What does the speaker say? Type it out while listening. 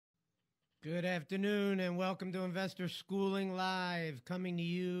Good afternoon and welcome to Investor Schooling Live, coming to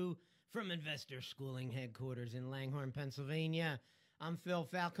you from Investor Schooling headquarters in Langhorne, Pennsylvania. I'm Phil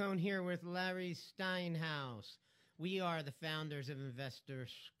Falcone here with Larry Steinhaus. We are the founders of Investor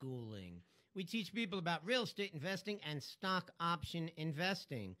Schooling. We teach people about real estate investing and stock option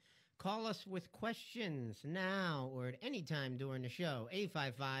investing. Call us with questions now or at any time during the show,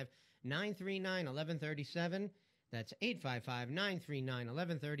 855-939-1137. That's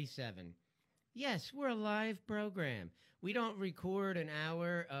 855-939-1137. Yes, we're a live program. We don't record an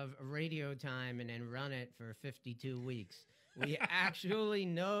hour of radio time and then run it for 52 weeks. We actually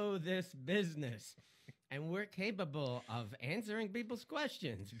know this business, and we're capable of answering people's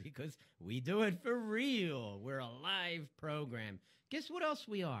questions because we do it for real. We're a live program. Guess what else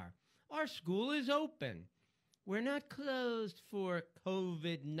we are? Our school is open. We're not closed for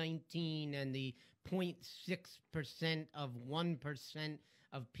COVID-19 and the 0.6% of 1%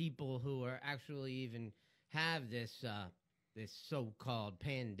 of people who are actually even have this so-called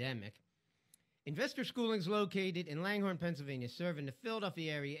pandemic. Investor Schooling is located in Langhorne, Pennsylvania, serving the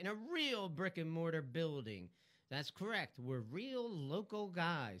Philadelphia area in a real brick-and-mortar building. That's correct. We're real local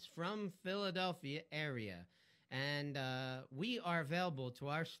guys from Philadelphia area. And we are available to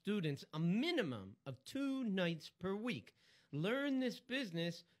our students a minimum of 2 nights per week. Learn this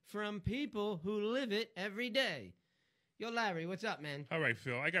business from people who live it every day. Yo, Larry, what's up, man? All right,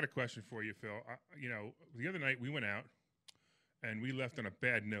 Phil, I got a question for you, Phil. The other night we went out and we left on a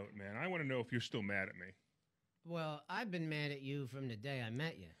bad note, man. I want to know if you're still mad at me. Well, I've been mad at you from the day I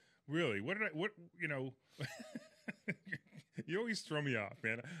met you. Really? You always throw me off,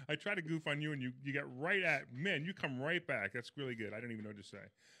 man. I try to goof on you and you get right at, man, you come right back. That's really good. I don't even know what to say.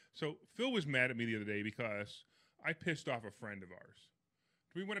 So Phil was mad at me the other day because I pissed off a friend of ours.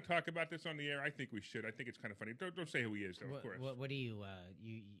 Do we want to talk about this on the air? I think we should. I think it's kind of funny. Don't say who he is, though, of course. What do you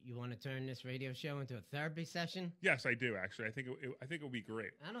want to turn this radio show into a therapy session? Yes, I do, actually. I think it would be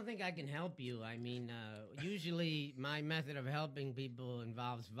great. I don't think I can help you. I mean, usually my method of helping people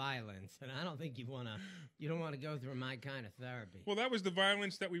involves violence, and I don't think you don't want to go through my kind of therapy. Well, that was the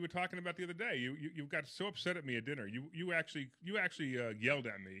violence that we were talking about the other day. You got so upset at me at dinner. You actually yelled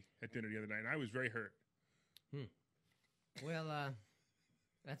at me at dinner the other night, and I was very hurt. Well,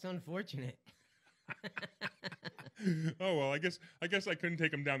 that's unfortunate. Oh, well, I guess I couldn't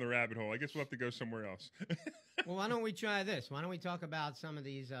take him down the rabbit hole. I guess we'll have to go somewhere else. Well, why don't we try this? Why don't we talk about some of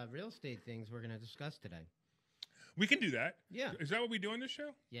these real estate things we're going to discuss today? We can do that. Yeah. Is that what we do on this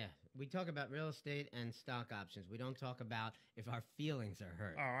show? Yeah. We talk about real estate and stock options. We don't talk about if our feelings are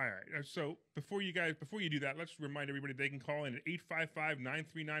hurt. Oh, all right. So before you do that, let's remind everybody they can call in at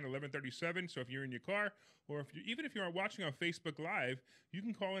 855-939-1137. So if you're in your car or even if you're watching on Facebook Live, you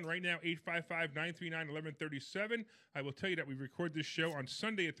can call in right now, 855-939-1137. I will tell you that we record this show on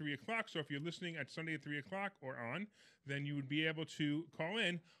Sunday at 3 o'clock. So if you're listening at Sunday at 3 o'clock or on, then you would be able to call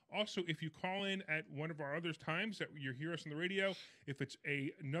in. Also, if you call in at one of our other times that you hear us on the radio, if it's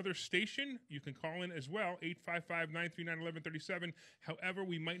another station, you can call in as well, 855-939-1137. However,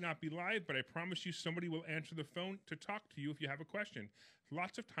 we might not be live, but I promise you somebody will answer the phone to talk to you if you have a question.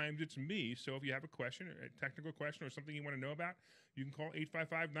 Lots of times it's me, so if you have a question, a technical question or something you want to know about, you can call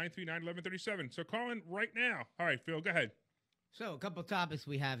 855-939-1137. So call in right now. All right, Phil, go ahead. So a couple topics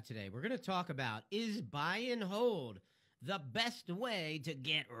we have today. We're going to talk about, is buy and hold the best way to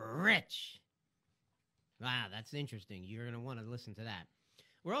get rich? Wow, that's interesting. You're going to want to listen to that.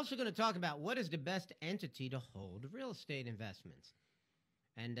 We're also going to talk about what is the best entity to hold real estate investments.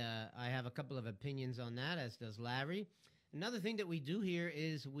 And I have a couple of opinions on that, as does Larry. Another thing that we do here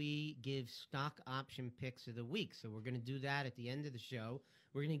is we give stock option picks of the week. So we're going to do that at the end of the show.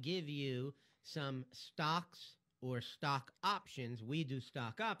 We're going to give you some stocks or stock options. We do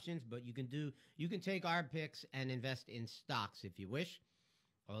stock options, but you can take our picks and invest in stocks if you wish.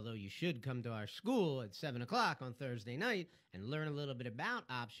 Although you should come to our school at 7 o'clock on Thursday night and learn a little bit about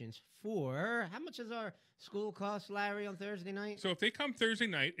options for, how much does our school cost, Larry, on Thursday night? So if they come Thursday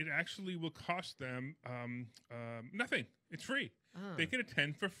night, it actually will cost them nothing. It's free. They can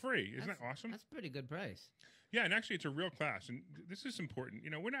attend for free. Isn't that awesome? That's a pretty good price. Yeah, and actually it's a real class, and this is important.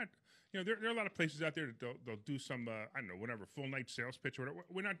 We're not, there are a lot of places out there that they'll do some, I don't know, whatever, full night sales pitch or whatever.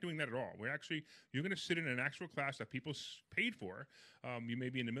 We're not doing that at all. You're going to sit in an actual class that people paid for. You may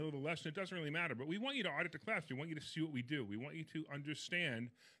be in the middle of the lesson. It doesn't really matter, but we want you to audit the class. We want you to see what we do. We want you to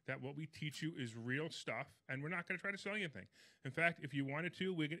understand that what we teach you is real stuff, and we're not going to try to sell you anything. In fact, if you wanted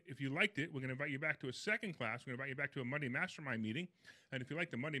to, if you liked it, we're going to invite you back to a second class. We're going to invite you back to a Monday Mastermind meeting. And if you like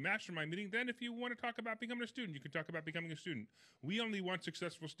the Monday Mastermind meeting, then if you want to talk about becoming a student, you can talk about becoming a student. We only want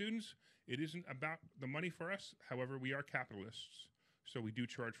successful students. It isn't about the money for us. However, we are capitalists. So we do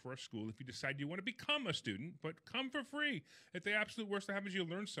charge for our school if you decide you want to become a student, but come for free. At the absolute worst that happens, you'll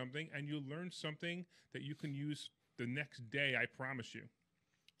learn something, and you'll learn something that you can use the next day, I promise you.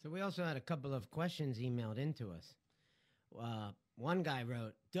 So we also had a couple of questions emailed into us. One guy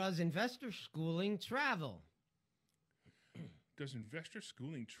wrote, "Does investor schooling travel?" Does investor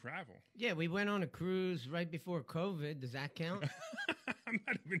schooling travel? Yeah, we went on a cruise right before COVID. Does that count? I'm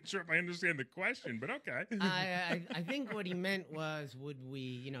not even sure if I understand the question, but okay. I think what he meant was, would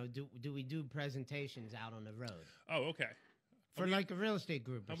we, do we do presentations out on the road Oh, okay. for like a real estate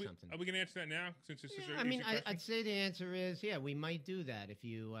group or Are we something? going to answer that now since this is Yeah, an I mean, easy question? I'd say the answer is, yeah, we might do that. If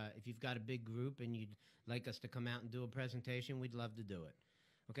you've got a big group and you'd like us to come out and do a presentation, we'd love to do it.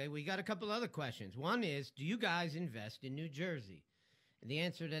 Okay, we got a couple other questions. One is, do you guys invest in New Jersey? And the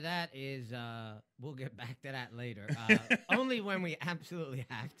answer to that is, we'll get back to that later. Only when we absolutely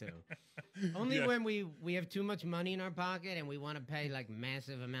have to. Only Yes. when we have too much money in our pocket and we want to pay like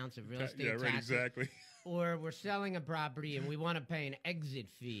massive amounts of real estate Yeah, right, taxes. exactly. Or we're selling a property and we want to pay an exit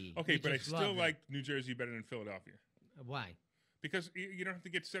fee. Okay, We but I just still love like New Jersey better than Philadelphia it. Why? because you don't have to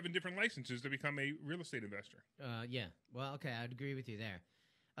get 7 different licenses to become a real estate investor. Yeah. Well, okay, I'd agree with you there.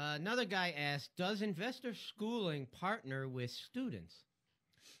 Another guy asked, does investor schooling partner with students?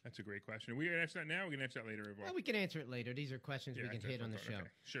 That's a great question. Are we going to answer that now? Or are we going to answer that later? Well, we can answer it later. These are questions we can that's hit what on I the thought. show. Okay,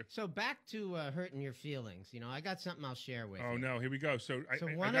 sure. So back to hurting your feelings. I got something I'll share with Oh you. no, here we go. So, So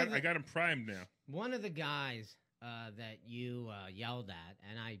I got him primed now. One of the guys that you yelled at,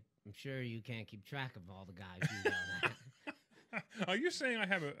 and I'm sure you can't keep track of all the guys you yelled at. Are you saying I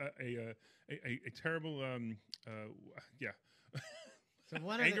have a terrible yeah So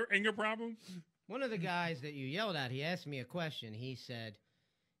anger problem? one of the guys that you yelled at, he asked me a question. He said,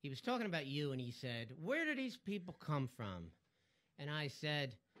 he was talking about you, and he said, where do these people come from? And I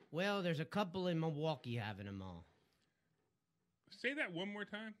said, well, there's a couple in Milwaukee having them all. Say that one more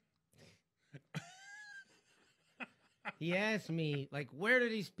time. He asked me, like, where do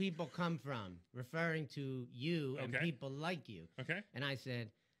these people come from? Referring to you and Okay. people like you. Okay. And I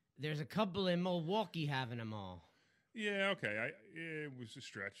said, there's a couple in Milwaukee having them all. Yeah. Okay. It was a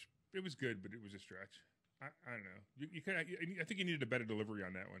stretch. It was good, but it was a stretch. I don't know. You could. I think you needed a better delivery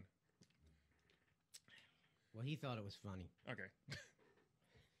on that one. Well, he thought it was funny. Okay.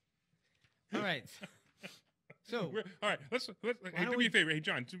 All right. So, All right. Let's hey, don't do me we- a favor. Hey,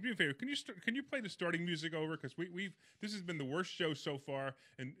 John, do me a favor. Can you play the starting music over? Because this has been the worst show so far,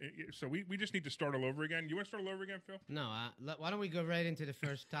 and so we just need to start all over again. You want to start all over again, Phil? no, why don't we go right into the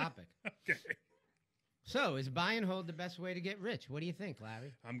first topic? Okay. So, is buy and hold the best way to get rich? What do you think,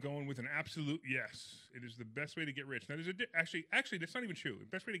 Larry? I'm going with an absolute yes. It is the best way to get rich. Now, there's actually that's not even true. The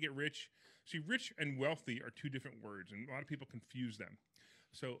best way to get rich. See, rich and wealthy are two different words, and a lot of people confuse them.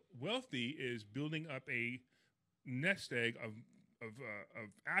 So, wealthy is building up a nest egg of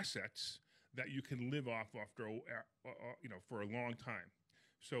assets that you can live off after for a long time.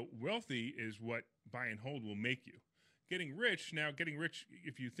 So, wealthy is what buy and hold will make you. Getting rich,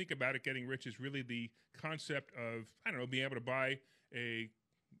 if you think about it, getting rich is really the concept of, I don't know, being able to buy a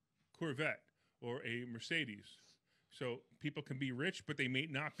Corvette or a Mercedes. So people can be rich, but they may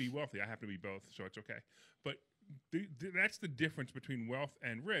not be wealthy. I happen to be both, so it's okay. But that's the difference between wealth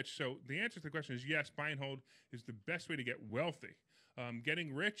and rich. So the answer to the question is yes, buy and hold is the best way to get wealthy.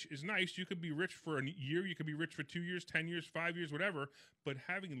 Getting rich is nice. You could be rich for a year. You could be rich for 2 years, 10 years, 5 years, whatever. But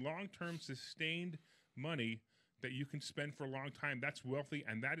having long-term sustained money that you can spend for a long time, that's wealthy,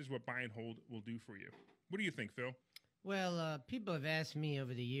 and that is what buy and hold will do for you. What do you think, Phil? Well, people have asked me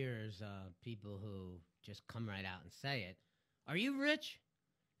over the years, people who just come right out and say it, are you rich?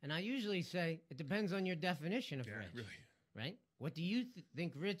 And I usually say, it depends on your definition of rich, Really. right? What do you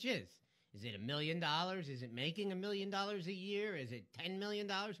think rich is? Is it $1 million? Is it making $1 million a year? Is it $10 million?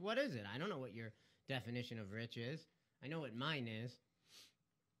 What is it? I don't know what your definition of rich is. I know what mine is.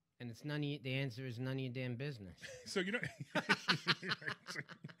 And it's the answer is none of your damn business. So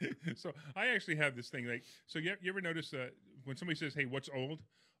so I actually have this thing so you ever notice when somebody says, "Hey, what's old?"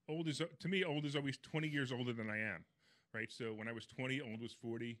 Old is to me, old is always 20 years older than I am, right? So when I was 20, old was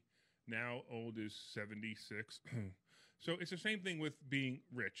 40. Now old is 76. So it's the same thing with being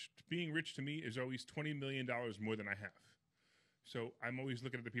rich. Being rich to me is always $20 million more than I have. So I'm always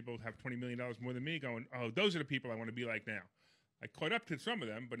looking at the people who have $20 million more than me, going, "Oh, those are the people I want to be like now." I caught up to some of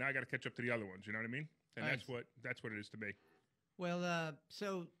them, but now I got to catch up to the other ones. You know what I mean? And Right. that's what it is to me. Well,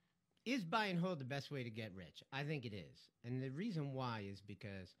 so is buy and hold the best way to get rich? I think it is. And the reason why is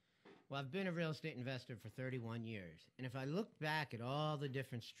because, well, I've been a real estate investor for 31 years. And if I look back at all the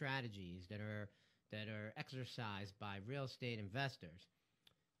different strategies that are exercised by real estate investors,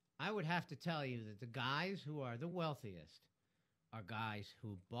 I would have to tell you that the guys who are the wealthiest are guys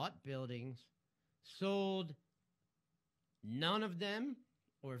who bought buildings, sold none of them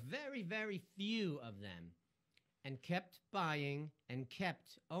or very, very few of them, and kept buying and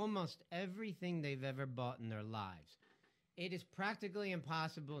kept almost everything they've ever bought in their lives. It is practically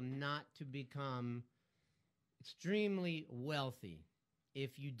impossible not to become extremely wealthy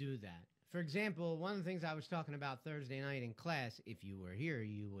if you do that. For example, one of the things I was talking about Thursday night in class, if you were here,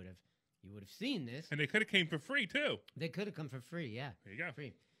 you would have seen this. And they could have came for free too. They could have come for free, yeah. There you go.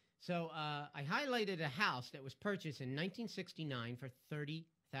 Free. So I highlighted a house that was purchased in 1969 for $30,000.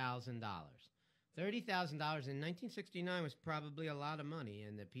 $30,000 in 1969 was probably a lot of money,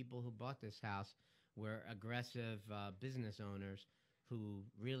 and the people who bought this house were aggressive business owners who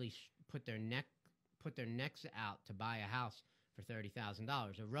really put their necks out to buy a house for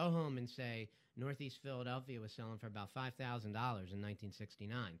 $30,000. A row home in, say, Northeast Philadelphia was selling for about $5,000 in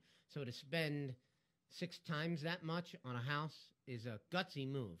 1969. So to spend 6 times that much on a house is a gutsy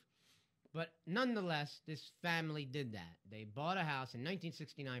move. But nonetheless, this family did that. They bought a house in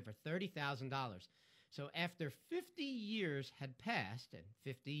 1969 for $30,000. So after 50 years had passed, and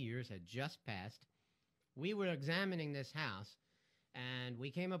 50 years had just passed, we were examining this house, and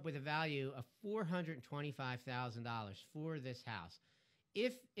we came up with a value of $425,000 for this house.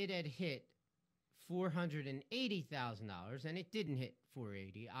 If it had hit $480,000, and it didn't hit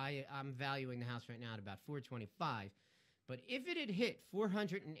 $480, I'm valuing the house right now at about $425. But if it had hit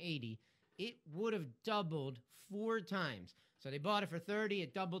 $480, it would have doubled 4 times. So they bought it for $30,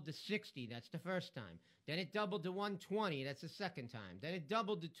 it doubled to $60. That's the first time. Then it doubled to $120. That's the second time. Then it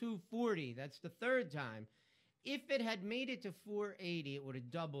doubled to $240. That's the third time. If it had made it to $480, it would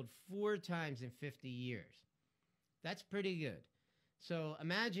have doubled 4 times in 50 years. That's pretty good. So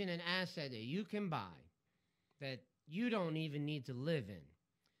imagine an asset that you can buy that you don't even need to live in.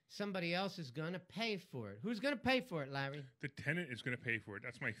 Somebody else is going to pay for it. Who's going to pay for it, Larry? The tenant is going to pay for it.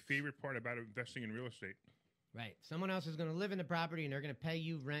 That's my favorite part about investing in real estate. Right. Someone else is going to live in the property, and they're going to pay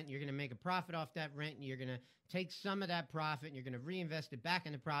you rent. You're going to make a profit off that rent, and you're going to take some of that profit, and you're going to reinvest it back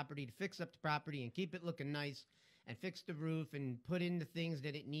in the property to fix up the property and keep it looking nice and fix the roof and put in the things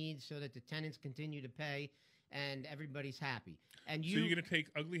that it needs so that the tenants continue to pay and everybody's happy. And So you're going to take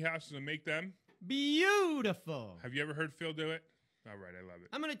ugly houses and make them beautiful. Have you ever heard Phil do it? All right, I love it.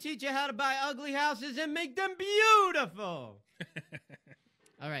 I'm going to teach you how to buy ugly houses and make them beautiful.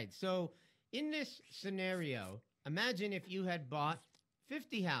 All right, so in this scenario, imagine if you had bought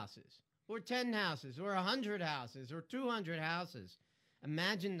 50 houses or 10 houses or 100 houses or 200 houses.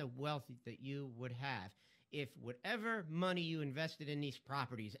 Imagine the wealth that you would have if whatever money you invested in these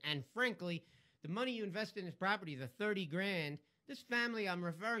properties, and frankly, the money you invested in this property, the 30 grand, this family I'm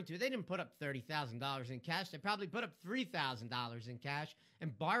referring to, they didn't put up $30,000 in cash. They probably put up $3,000 in cash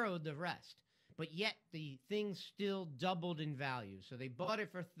and borrowed the rest. But yet the thing still doubled in value. So they bought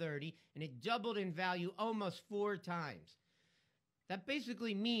it for 30, and it doubled in value almost 4 times. That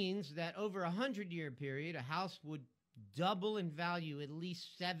basically means that over a 100-year period, a house would double in value at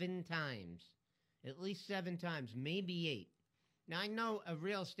least 7 times. At least 7 times, maybe 8. Now, I know a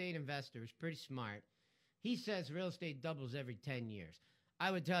real estate investor is pretty smart. He says real estate doubles every 10 years.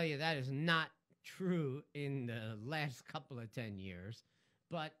 I would tell you that is not true in the last couple of 10 years,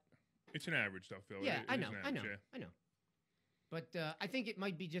 but... It's an average, though, Phil. Yeah, I know. Yeah. But I think it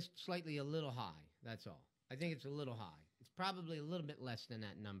might be just slightly a little high, that's all. I think it's a little high. It's probably a little bit less than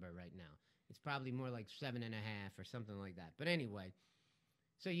that number right now. It's probably more like 7.5 or something like that. But anyway,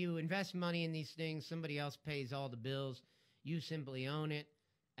 so you invest money in these things, somebody else pays all the bills, you simply own it,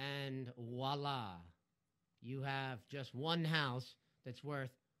 and voila. You have just one house that's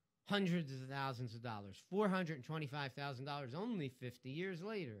worth hundreds of thousands of dollars, $425,000 only 50 years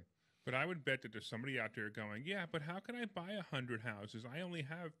later. But I would bet that there's somebody out there going, yeah, but how can I buy 100 houses? I only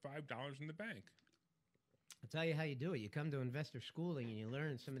have $5 in the bank. I'll tell you how you do it. You come to investor schooling and you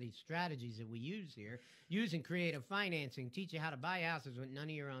learn some of these strategies that we use here, using creative financing, teach you how to buy houses with none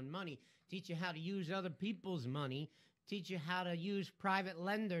of your own money, teach you how to use other people's money, teach you how to use private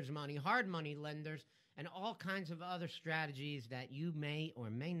lenders' money, hard money lenders, and all kinds of other strategies that you may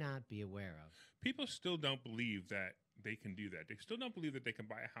or may not be aware of. People still don't believe that they can do that. They still don't believe that they can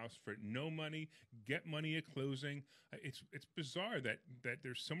buy a house for no money, get money at closing. It's bizarre that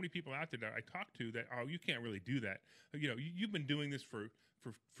there's so many people out there that I talk to that, oh, you can't really do that. You know, you've been doing this for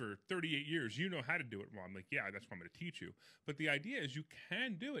 38 years. You know how to do it. Well, I'm like, yeah, that's what I'm going to teach you. But the idea is you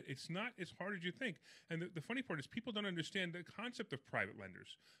can do it. It's not as hard as you think. And the funny part is people don't understand the concept of private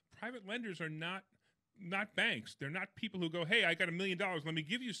lenders. Private lenders are not not banks. They're not people who go, hey, I got $1 million. Let me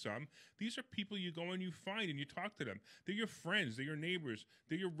give you some. These are people you go and you find and you talk to them. They're your friends. They're your neighbors.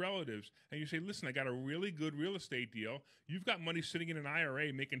 They're your relatives. And you say, listen, I got a really good real estate deal. You've got money sitting in an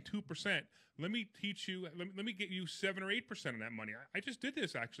IRA making 2%. Let me teach you. Let me get you 7 or 8% of that money. I just did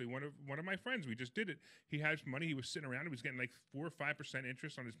this, actually. One of my friends, we just did it. He has money. He was sitting around. He was getting like 4 or 5%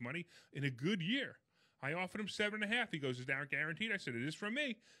 interest on his money in a good year. I offered him 7.5. He goes, "Is that guaranteed?" I said, "It is from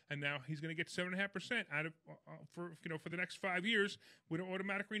me." And now he's going to get 7.5% out of for the next 5 years with an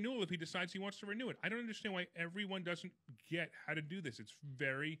automatic renewal if he decides he wants to renew it. I don't understand why everyone doesn't get how to do this. It's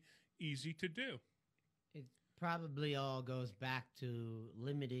very easy to do. It probably all goes back to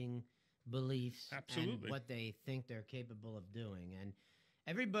limiting beliefs Absolutely. and what they think they're capable of doing. And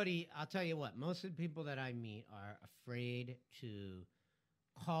everybody, I'll tell you what, most of the people that I meet are afraid to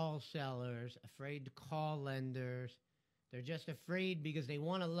call sellers, afraid to call lenders. They're just afraid because they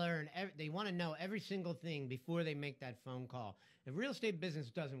want to learn, they want to know every single thing before they make that phone call. The real estate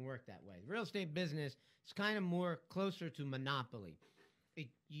business doesn't work that way. The real estate business is kind of more closer to monopoly.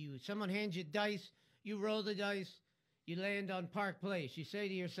 Someone hands you dice, you roll the dice, you land on Park Place. You say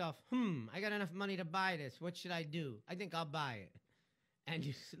to yourself, I got enough money to buy this. What should I do? I think I'll buy it. And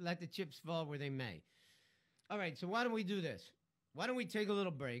you let the chips fall where they may. All right, so why don't we do this? Why don't we take a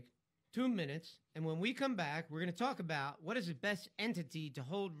little break, 2 minutes, and when we come back, we're going to talk about what is the best entity to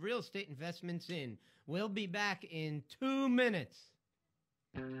hold real estate investments in. We'll be back in 2 minutes.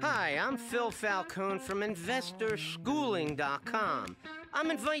 Hi, I'm Phil Falcone from InvestorSchooling.com. I'm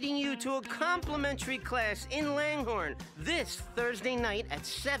inviting you to a complimentary class in Langhorne this Thursday night at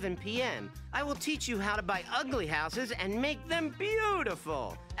 7 p.m. I will teach you how to buy ugly houses and make them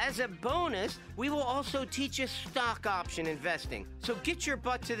beautiful. As a bonus, we will also teach you stock option investing. So get your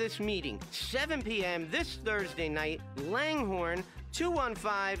butt to this meeting, 7 p.m. this Thursday night, Langhorne,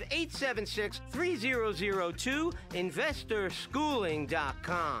 215-876-3002,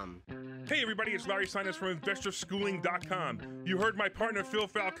 InvestorSchooling.com. Hey everybody, it's Larry Sinus from InvestorSchooling.com. You heard my partner Phil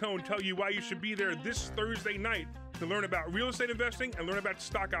Falcone tell you why you should be there this Thursday night to learn about real estate investing and learn about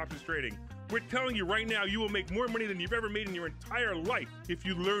stock options trading. We're telling you right now, you will make more money than you've ever made in your entire life if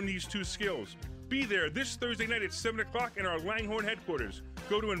you learn these 2 skills. Be there this Thursday night at 7 o'clock in our Langhorne headquarters.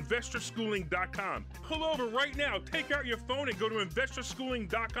 Go to InvestorSchooling.com. Pull over right now. Take out your phone and go to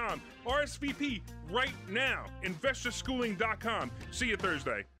InvestorSchooling.com. RSVP right now. InvestorSchooling.com. See you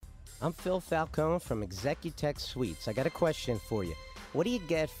Thursday. I'm Phil Falcone from Executech Suites. I got a question for you. What do you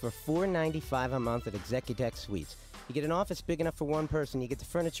get for $495 a month at Executech Suites? You get an office big enough for one person. You get the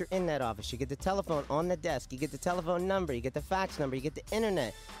furniture in that office. You get the telephone on the desk. You get the telephone number. You get the fax number. You get the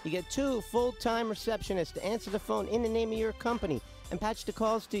internet. You get 2 full-time receptionists to answer the phone in the name of your company and patch the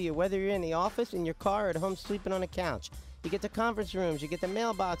calls to you, whether you're in the office, in your car, or at home sleeping on a couch. You get the conference rooms, you get the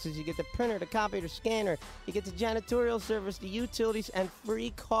mailboxes, you get the printer, the copier, the scanner, you get the janitorial service, the utilities, and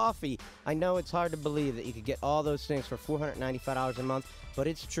free coffee. I know it's hard to believe that you could get all those things for $495 a month, but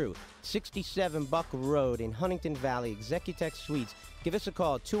it's true. 67 Buck Road in Huntington Valley, Executech Suites. Give us a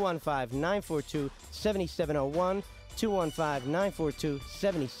call, 215-942-7701,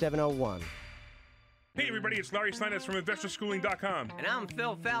 215-942-7701. Hey everybody, it's Larry Sinus from InvestorSchooling.com. And I'm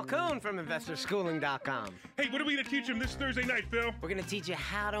Phil Falcone from InvestorSchooling.com. Hey, what are we going to teach them this Thursday night, Phil? We're going to teach you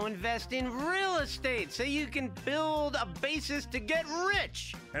how to invest in real estate so you can build a basis to get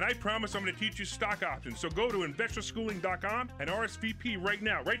rich. And I promise I'm going to teach you stock options. So go to InvestorSchooling.com and RSVP right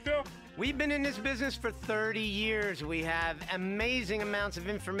now. Right, Phil? We've been in this business for 30 years. We have amazing amounts of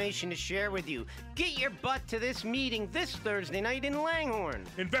information to share with you. Get your butt to this meeting this Thursday night in Langhorne.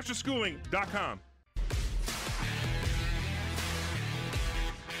 InvestorSchooling.com.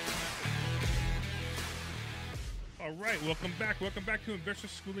 All right, welcome back. Welcome back to Investor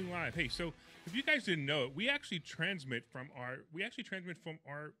Schooling Live. Hey, so if you guys didn't know it, we actually transmit from our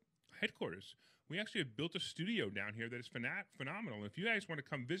headquarters. We actually have built a studio down here that is phenomenal. If you guys want to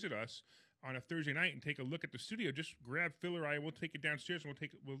come visit us on a Thursday night and take a look at the studio, just grab Phil or I. We'll take you downstairs and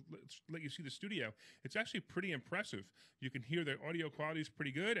we'll let you see the studio. It's actually pretty impressive. You can hear the audio quality is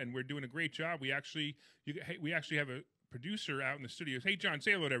pretty good, and we're doing a great job. We actually have a producer out in the studios. Hey, John,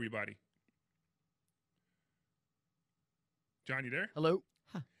 say hello to everybody. John, you there? Hello.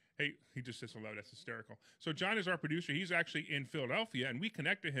 Hey, he just says hello. That's hysterical. So John is our producer. He's actually in Philadelphia, and we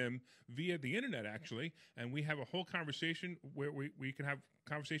connect to him via the internet, actually, and we have a whole conversation where we can have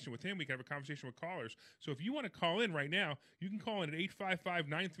conversation with him. We can have a conversation with callers. So if you want to call in right now, you can call in at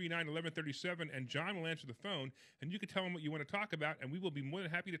 855-939-1137, and John will answer the phone, and you can tell him what you want to talk about, and we will be more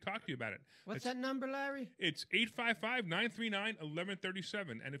than happy to talk to you about it. What's that number, Larry? It's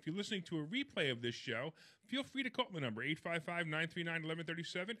 855-939-1137. And if you're listening to a replay of this show, feel free to call the number,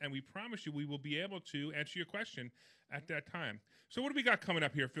 855-939-1137, and we promise you we will be able to answer your question at that time. So what do we got coming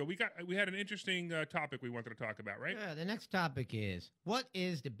up here, Phil? We had an interesting topic we wanted to talk about, right? Yeah, the next topic is, what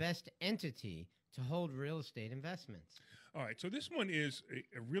is the best entity to hold real estate investments? All right, so this one is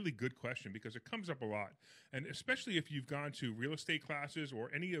a really good question because it comes up a lot, and especially if you've gone to real estate classes or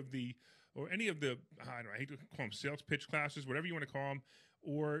any of the I hate to call them sales pitch classes, whatever you want to call them,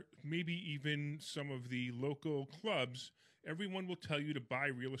 or maybe even some of the local clubs. Everyone will tell you to buy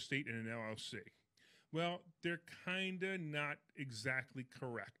real estate in an LLC. Well, they're kind of not exactly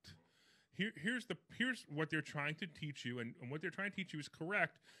correct. Here's what they're trying to teach you, and what they're trying to teach you is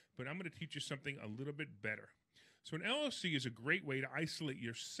correct, but I'm going to teach you something a little bit better. So an LLC is a great way to isolate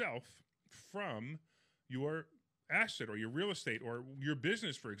yourself from your asset or your real estate or your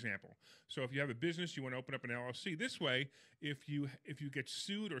business, for example. So if you have a business, you want to open up an LLC. This way, if you get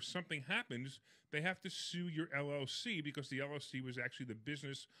sued or something happens, they have to sue your LLC because the LLC was actually the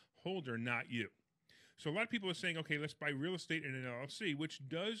business holder, not you. So a lot of people are saying, okay, let's buy real estate in an LLC, which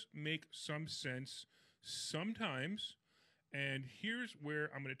does make some sense sometimes. And here's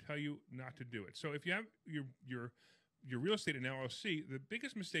where I'm going to tell you not to do it. So if you have your real estate in LLC, the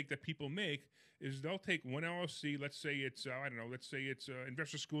biggest mistake that people make is they'll take one LLC. Let's say it's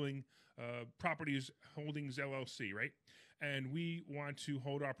Investor Schooling Properties Holdings LLC, right? And we want to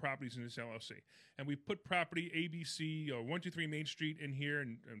hold our properties in this LLC. And we put property ABC, 123 Main Street in here,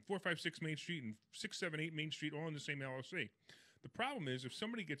 and 456 Main Street, and 678 Main Street, all in the same LLC. The problem is if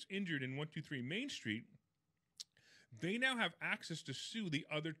somebody gets injured in 123 Main Street, they now have access to sue the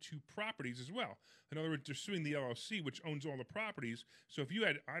other two properties as well. In other words, they're suing the LLC, which owns all the properties. So if you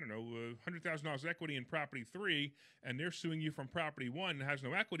had, $100,000 equity in property 3, and they're suing you from property 1 that has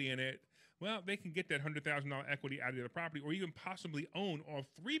no equity in it, well, they can get that $100,000 equity out of the other property, or even possibly own all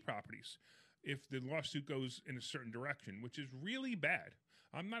 3 properties if the lawsuit goes in a certain direction, which is really bad.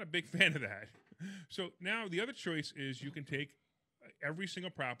 I'm not a big fan of that. So now the other choice is you can take every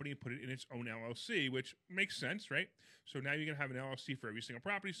single property and put it in its own LLC, which makes sense, right? So now you're going to have an LLC for every single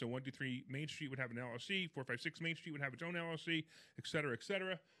property. So 123 Main Street would have an LLC, 456 Main Street would have its own LLC, et cetera, et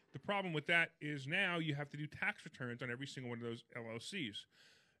cetera. The problem with that is now you have to do tax returns on every single one of those LLCs.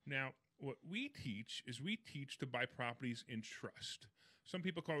 Now, what we teach to buy properties in trust. Some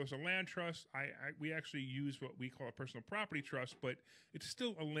people call this a land trust. We actually use what we call a personal property trust, but it's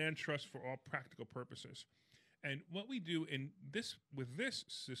still a land trust for all practical purposes. And what we do with this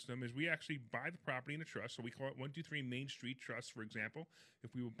system is we actually buy the property in a trust. So we call it 123 Main Street Trust, for example,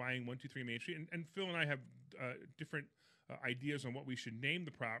 if we were buying 123 Main Street. And Phil and I have different ideas on what we should name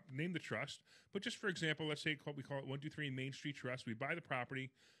the trust. But just for example, let's say we call it 123 Main Street Trust. We buy the property.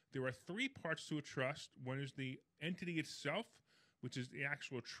 There are 3 parts to a trust. One is the entity itself, which is the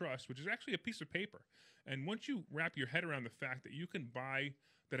actual trust, which is actually a piece of paper. And once you wrap your head around the fact that you can buy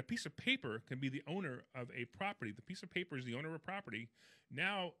that a piece of paper can be the owner of a property. The piece of paper is the owner of a property.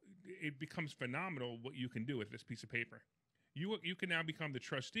 Now it becomes phenomenal what you can do with this piece of paper. You can now become the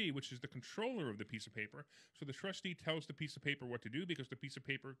trustee, which is the controller of the piece of paper. So the trustee tells the piece of paper what to do because the piece of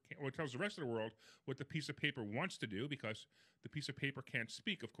paper tells the rest of the world what the piece of paper wants to do because the piece of paper can't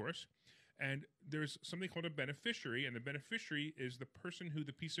speak, of course. And there's something called a beneficiary, and the beneficiary is the person who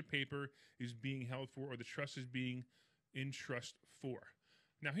the piece of paper is being held for or the trust is being in trust for.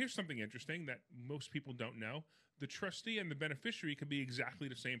 Now, here's something interesting that most people don't know. The trustee and the beneficiary can be exactly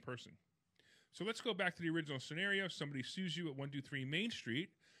the same person. So let's go back to the original scenario. Somebody sues you at 123 Main Street.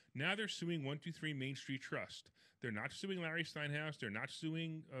 Now they're suing 123 Main Street Trust. They're not suing Larry Steinhaus. They're not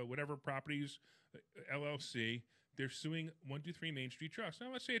suing whatever properties, LLC. They're suing 123 Main Street Trust.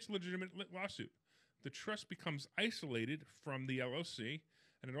 Now, let's say it's a legitimate lawsuit. The trust becomes isolated from the LLC,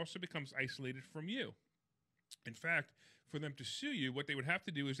 and it also becomes isolated from you. In fact, for them to sue you, what they would have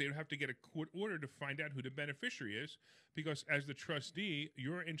to do is they would have to get a court order to find out who the beneficiary is, because as the trustee,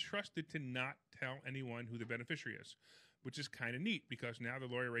 you're entrusted to not tell anyone who the beneficiary is, which is kind of neat because now the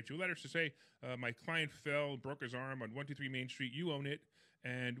lawyer writes you a letter to say, my client broke his arm on 123 Main Street, you own it,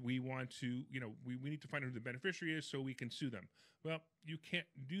 and we want to, we need to find out who the beneficiary is so we can sue them. Well, you can't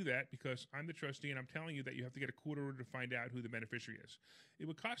do that because I'm the trustee and I'm telling you that you have to get a court order to find out who the beneficiary is. It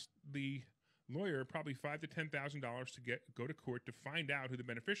would cost the lawyer probably $5,000 to $10,000 to go to court to find out who the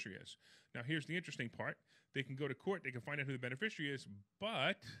beneficiary is. Now, here's the interesting part. They can go to court, they can find out who the beneficiary is,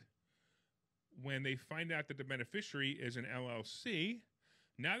 but when they find out that the beneficiary is an LLC,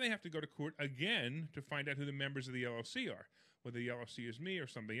 Now they have to go to court again to find out who the members of the LLC are, whether the LLC is me or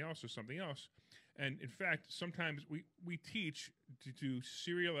something else or something else. And in fact, sometimes we teach to do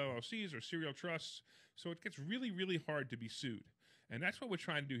serial LLCs or serial trusts, so it gets really, really hard to be sued. And that's what we're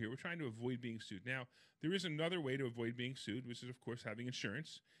trying to do here. We're trying to avoid being sued. Now, there is another way to avoid being sued, which is, of course, having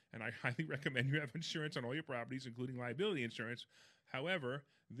insurance. And I highly recommend you have insurance on all your properties, including liability insurance. However,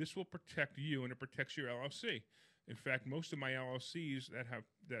 this will protect you and it protects your LLC. In fact, most of my LLCs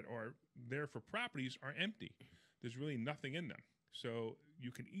that are there for properties are empty. There's really nothing in them. So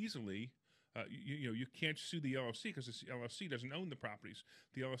you can easily, you can't sue the LLC because the LLC doesn't own the properties.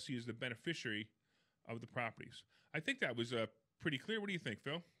 The LLC is the beneficiary of the properties. I think that was pretty clear. What do you think,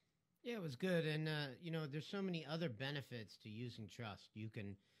 Phil? Yeah, it was good. And, there's so many other benefits to using trust. You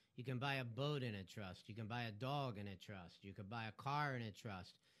can buy a boat in a trust. You can buy a dog in a trust. You can buy a car in a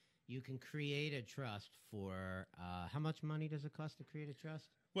trust. You can create a trust for how much money does it cost to create a trust?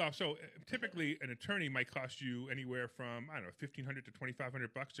 Well, so typically an attorney might cost you anywhere from, I don't know, $1,500 to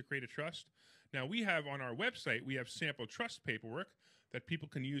 $2,500 to create a trust. Now, we have on our website, we have sample trust paperwork that people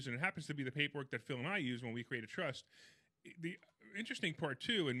can use, and it happens to be the paperwork that Phil and I use when we create a trust. The interesting part,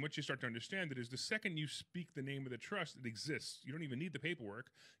 too, and once you start to understand it, is the second you speak the name of the trust, it exists. You don't even need the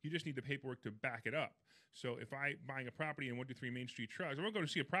paperwork. You just need the paperwork to back it up. So if I'm buying a property in 123 Main Street Trust, I want to go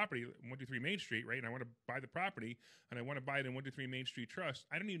to see a property in 123 Main Street, right, and I want to buy the property, and I want to buy it in 123 Main Street Trust,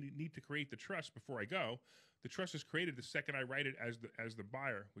 I don't even need to create the trust before I go. The trust is created the second I write it as the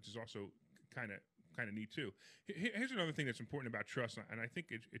buyer, which is also kind of neat too. Here's another thing that's important about trust, and I think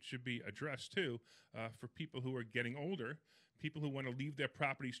it should be addressed too for people who are getting older, people who want to leave their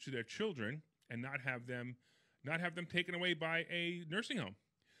properties to their children and not have them taken away by a nursing home.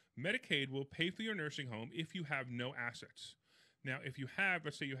 Medicaid will pay for your nursing home if you have no assets. Now, if you have,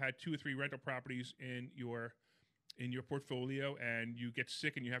 let's say you had 2 or 3 rental properties in your portfolio and you get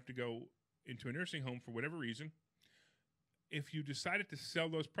sick and you have to go into a nursing home for whatever reason, if you decided to sell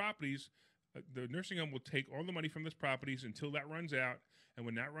those properties, the nursing home will take all the money from those properties until that runs out, and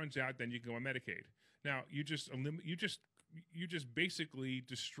when that runs out, then you go on Medicaid. Now, you just basically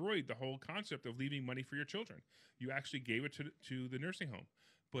destroyed the whole concept of leaving money for your children. You actually gave it to the nursing home.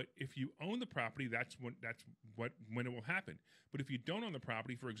 But if you own the property, that's when it will happen. But if you don't own the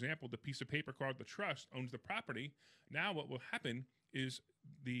property, for example, the piece of paper called the trust owns the property. Now what will happen is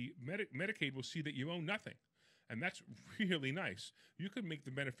the Medicaid will see that you own nothing. And that's really nice. You could make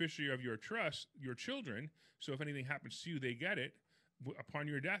the beneficiary of your trust your children, so if anything happens to you, they get it. Upon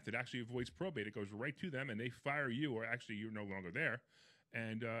your death, it actually avoids probate. It goes right to them, and they fire you, or actually you're no longer there,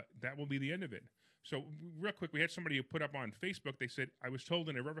 and that will be the end of it. So real quick, we had somebody who put up on Facebook, they said, I was told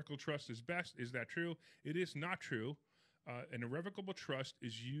an irrevocable trust is best. Is that true? It is not true. An irrevocable trust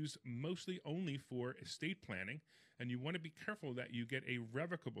is used mostly only for estate planning, and you want to be careful that you get a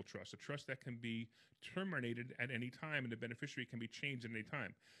revocable trust, a trust that can be terminated at any time and the beneficiary can be changed at any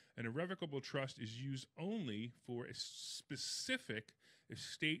time. An irrevocable trust is used only for a specific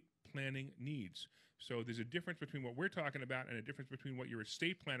estate planning needs. So there's a difference between what we're talking about and a difference between what your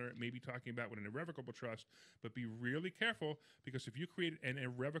estate planner may be talking about with an irrevocable trust. But be really careful, because if you create an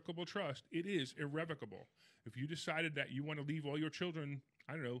irrevocable trust, it is irrevocable. If you decided that you want to leave all your children,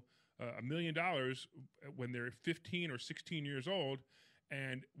 I don't know, $1 million when they're 15 or 16 years old,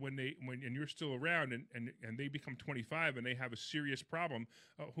 and when you're still around and they become 25 and they have a serious problem,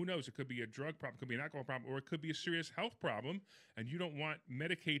 who knows? It could be a drug problem, it could be an alcohol problem, or it could be a serious health problem, and you don't want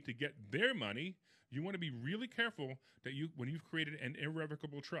Medicaid to get their money. You want to be really careful that when you've created an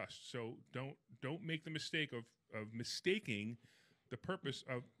irrevocable trust. So don't make the mistake of mistaking the purpose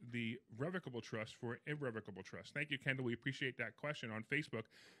of the revocable trust for irrevocable trust. Thank you, Kendall. We appreciate that question on Facebook.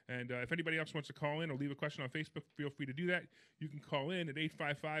 And if anybody else wants to call in or leave a question on Facebook, feel free to do that. You can call in at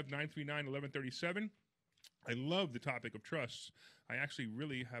 855-939-1137. I love the topic of trusts. I actually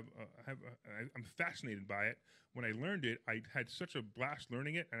really I'm fascinated by it. When I learned it, I had such a blast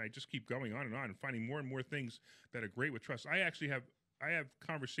learning it, and I just keep going on and finding more and more things that are great with trusts. I have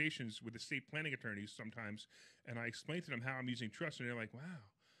conversations with estate planning attorneys sometimes, and I explain to them how I'm using trust, and they're like, wow,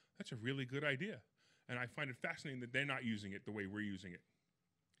 that's a really good idea. And I find it fascinating that they're not using it the way we're using it.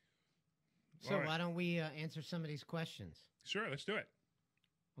 So why don't we answer some of these questions? Sure, let's do it.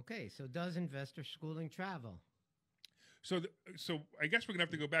 Okay, so does investor schooling travel? So I guess we're going to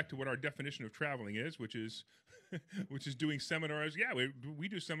have to go back to what our definition of traveling is, which is doing seminars. Yeah, we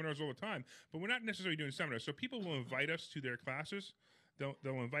do seminars all the time, but we're not necessarily doing seminars. So people will invite us to their classes. They'll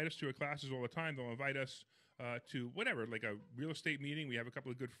invite us to our classes all the time. They'll invite us to whatever, like a real estate meeting. We have a couple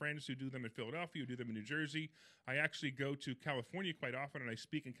of good friends who do them in Philadelphia, who do them in New Jersey. I actually go to California quite often, and I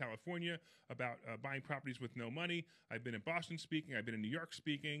speak in California about buying properties with no money. I've been in Boston speaking. I've been in New York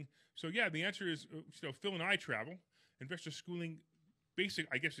speaking. So, yeah, the answer is, Phil and I travel. Investor schooling,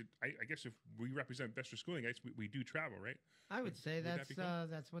 I guess if we represent investor schooling, we do travel, right? I would say that's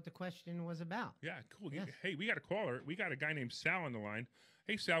what the question was about. Yeah, cool. Yes. Hey, we got a caller. We got a guy named Sal on the line.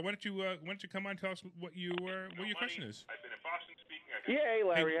 Hey, Sal, why don't you come on and tell us what your question is? I've been in Boston speaking. Yeah, hey,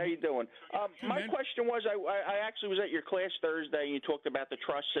 Larry, how you doing? My question was, I actually was at your class Thursday, and you talked about the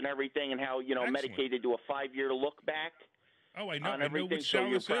trusts and everything, and how Excellent. Medicaid do a 5-year look back. Oh, I know. On I know everything, which so Sal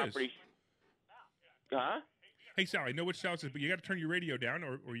your this property. is. Huh? Hey, Sal, I know which Sal this is, but you got to turn your radio down,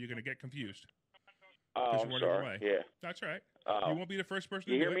 or you're going to get confused. Oh, I'm sorry. Away. Yeah. That's all right. You won't be the first person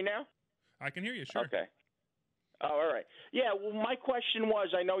to You do hear it. me now? I can hear you, sure. Okay. Oh, all right. Yeah, well, my question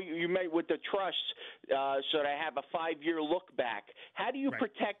was, I know you made with the trusts, so they have a 5-year look back. How do you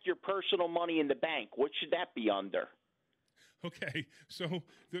protect your personal money in the bank? What should that be under? Okay, so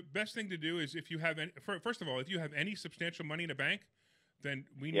the best thing to do is if you have any, first of all, if you have any substantial money in a bank, then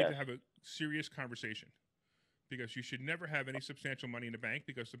we need to have a serious conversation. Because you should never have any substantial money in the bank,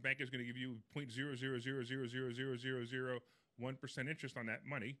 because the bank is going to give you 0.000000001% interest on that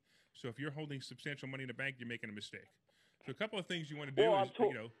money. So if you're holding substantial money in the bank, you're making a mistake. So a couple of things you want to do is,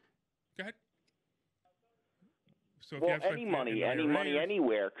 go ahead. So if you have any money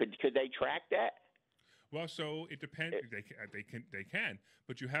anywhere, could they track that? Well, so it depends. They can,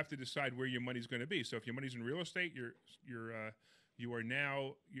 but you have to decide where your money's going to be. So if your money's in real estate, you are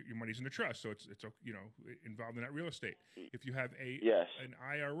now your money's in a trust, so it's involved in that real estate. If you have an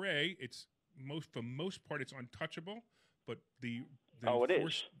IRA, for the most part it's untouchable, but the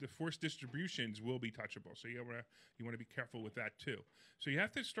forced distributions will be touchable. So you want to be careful with that too. So you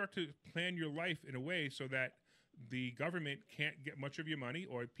have to start to plan your life in a way so that the government can't get much of your money,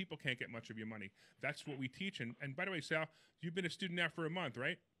 or people can't get much of your money. That's what we teach. And by the way, Sal, you've been a student now for a month,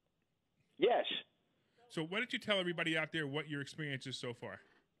 right? Yes. So why don't you tell everybody out there what your experience is so far?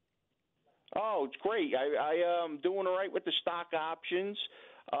 Oh, it's great. I am doing all right with the stock options.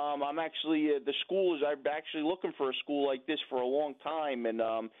 I'm actually the school is. I'm actually looking for a school like this for a long time, and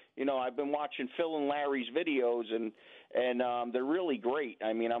I've been watching Phil and Larry's videos, and they're really great.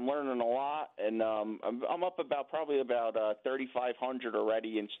 I mean, I'm learning a lot, and I'm up probably about 3,500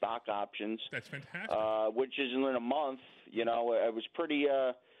 already in stock options. That's fantastic. Which is in a month. It was pretty.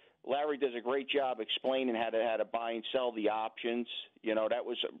 Larry does a great job explaining how to buy and sell the options. That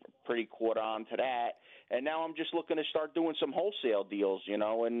was pretty caught on to that. And now I'm just looking to start doing some wholesale deals, and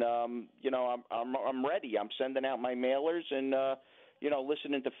I'm ready. I'm sending out my mailers, and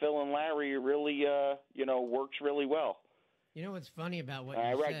listening to Phil and Larry really works really well. You know what's funny about what you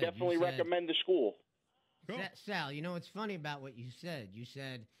said? I definitely recommend the school. Cool. Sal, you know what's funny about what you said? You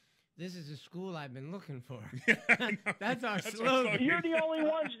said, "This is a school I've been looking for." That's our slogan. You're the only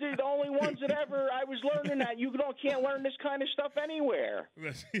ones, dude. The only ones that ever I was learning that. You can't learn this kind of stuff anywhere.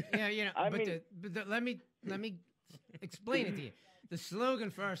 Yeah, let me explain it to you. The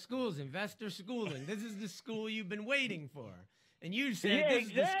slogan for our school is investor schooling. This is the school you've been waiting for, and you said this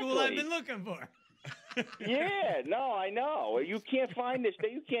is the school I've been looking for. Yeah, no, I know. You can't find this.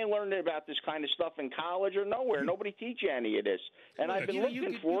 You can't learn about this kind of stuff in college or nowhere. Nobody teach you any of this. And I've been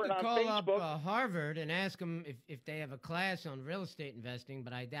looking for it on call Facebook. Up Harvard and ask them if they have a class on real estate investing,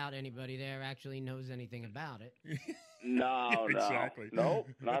 but I doubt anybody there actually knows anything about it. No, exactly. Nope,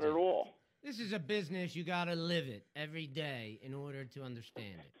 not at all. This is a business. You got to live it every day in order to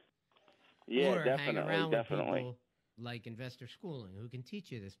understand it. Yeah, or definitely, hang around with people like Investor Schooling who can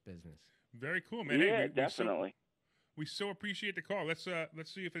teach you this business. Very cool, man. Yeah, hey, definitely. We so appreciate the call. Let's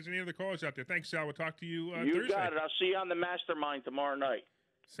see if there's any other callers out there. Thanks, Sal. We'll talk to you You Thursday. got it. I'll see you on the mastermind tomorrow night.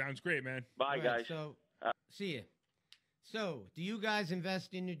 Sounds great, man. Bye, guys. So, see you. So, do you guys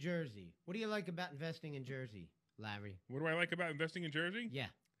invest in New Jersey? What do you like about investing in Jersey, Larry? What do I like about investing in Jersey? Yeah.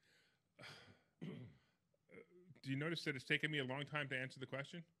 Do you notice that it's taken me a long time to answer the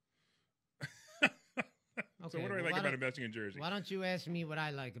question? Okay, so what do I like about investing in Jersey? Why don't you ask me what I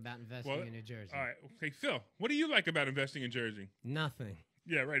like about investing in New Jersey? All right. Okay, Phil, what do you like about investing in Jersey? Nothing.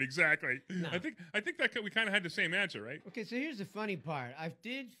 Yeah, right, exactly. No. I think that we kind of had the same answer, right? Okay, so here's the funny part. I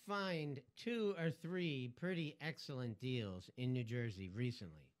did find 2 or 3 pretty excellent deals in New Jersey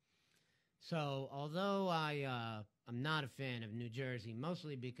recently. So although I'm not a fan of New Jersey,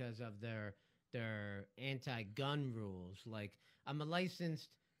 mostly because of their anti-gun rules, like I'm licensed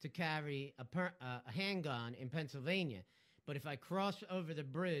to carry a handgun in Pennsylvania, but if I cross over the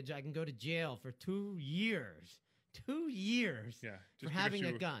bridge, I can go to jail for 2 years. 2 years for having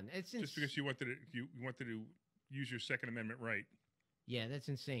a gun. It's just because you wanted to use your Second Amendment right. Yeah, that's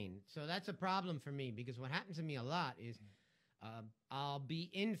insane. So that's a problem for me because what happens to me a lot is I'll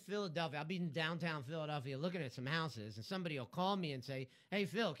be in Philadelphia. I'll be in downtown Philadelphia looking at some houses, and somebody will call me and say, "Hey,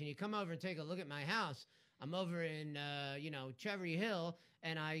 Phil, can you come over and take a look at my house? I'm over in, Cherry Hill,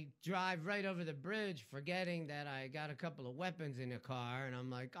 and I drive right over the bridge forgetting that I got a couple of weapons in the car, and I'm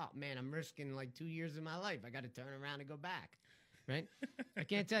like, oh, man, I'm risking like 2 years of my life. I got to turn around and go back." Right? I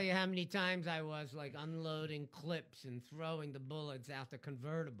can't tell you how many times I was like unloading clips and throwing the bullets out the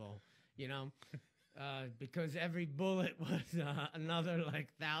convertible, because every bullet was another like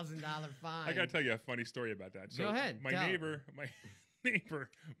 $1,000 fine. I got to tell you a funny story about that. So Go ahead. My neighbor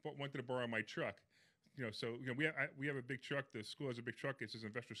wanted to borrow my truck. We have a big truck. The school has a big truck. It says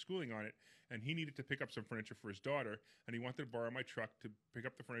Investor Schooling on it, and he needed to pick up some furniture for his daughter, and he wanted to borrow my truck to pick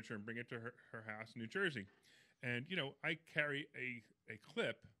up the furniture and bring it to her house in New Jersey. And I carry a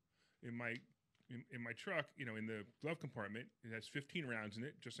clip in my truck, in the glove compartment. It has 15 rounds in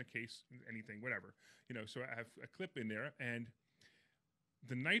it, just in case anything, whatever. So I have a clip in there. And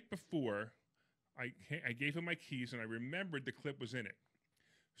the night before, I gave him my keys, and I remembered the clip was in it.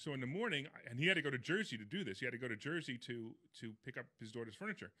 So in the morning, and he had to go to Jersey to do this. He had to go to Jersey to pick up his daughter's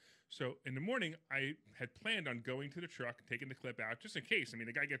furniture. So in the morning, I had planned on going to the truck, taking the clip out, just in case. I mean,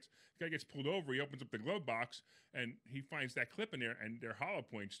 the guy gets pulled over. He opens up the glove box, and he finds that clip in there, and they're hollow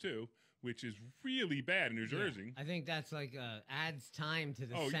points too, which is really bad in New Jersey. I think that's like adds time to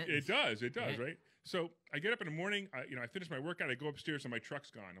the sentence. It does, right? So I get up in the morning. I finish my workout. I go upstairs, and my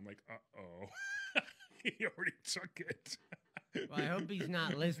truck's gone. I'm like, uh-oh. He already took it. Well, I hope he's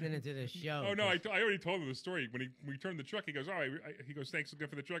not listening to the show. Oh no, I already told him the story. When we turned the truck, he goes, he goes, "Thanks again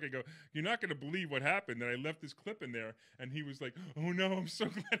for the truck." I go, "You're not going to believe what happened. That I left this clip in there." And he was like, "Oh no, I'm so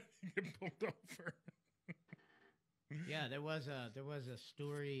glad I didn't get pulled over." Yeah, there was a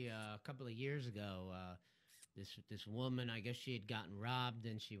story a couple of years ago. This woman, I guess she had gotten robbed,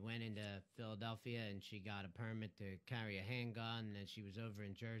 and she went into Philadelphia, and she got a permit to carry a handgun. And she was over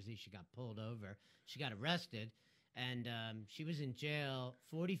in Jersey. She got pulled over. She got arrested. And she was in jail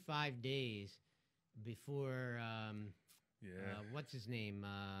 45 days before, what's his name?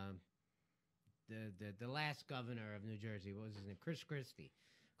 The last governor of New Jersey, what was his name? Chris Christie.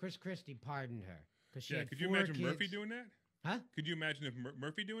 Chris Christie pardoned her. Could you imagine kids. Murphy doing that? Huh? Could you imagine if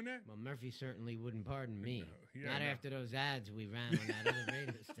Murphy doing that? Well, Murphy certainly wouldn't pardon me. No, Not after those ads we ran on that other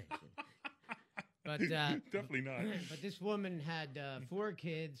radio station. But definitely not. But this woman had 4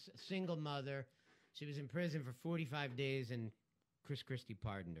 kids, a single mother. She was in prison for 45 days, and Chris Christie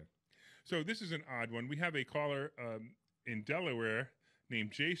pardoned her. So this is an odd one. We have a caller in Delaware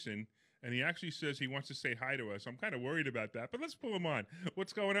named Jason, and he actually says he wants to say hi to us. I'm kind of worried about that, but let's pull him on.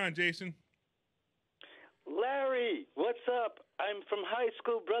 What's going on, Jason? Larry, what's up? I'm from high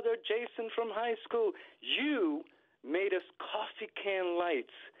school, brother. Jason from high school. You made us coffee can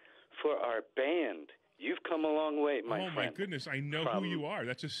lights for our band. You've come a long way, my friend. Oh, my goodness. I know who you are.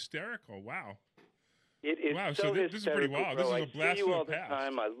 That's hysterical. Wow. It is so this is pretty wild. Bro. This is a blast I see you from all the past.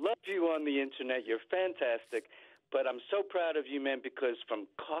 time. I love you on the internet. You're fantastic. But I'm so proud of you, man, because from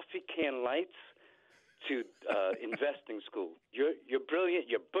coffee can lights to investing school, you're brilliant.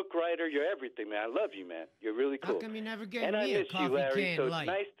 You're a book writer. You're everything, man. I love you, man. You're really cool. How come you never gave and me I a miss coffee you, Larry, can so light? It's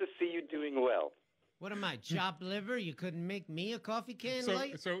nice to see you doing well. What am I, chopped liver? You couldn't make me a coffee can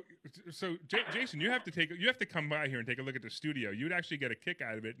light? So Jason, you have to come by here and take a look at the studio. You'd actually get a kick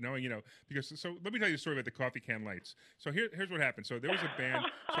out of it, knowing because. So let me tell you the story about the coffee can lights. So here's what happened. So there was a band.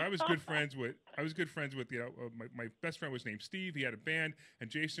 So I was good friends with my best friend was named Steve. He had a band, and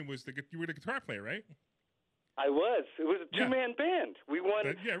Jason you were the guitar player, right? I was. It was a two-man band. We won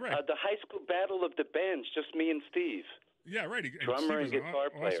right. The high school battle of the bands, just me and Steve. Yeah, right. Drummer and guitar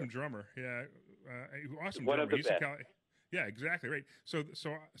player. Awesome drummer. Yeah, awesome One drummer. of the best. Yeah, exactly right. So I'm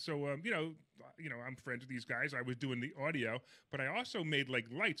friends with these guys. I was doing the audio, but I also made like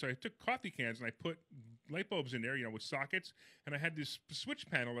lights. So I took coffee cans and I put light bulbs in there, with sockets, and I had this switch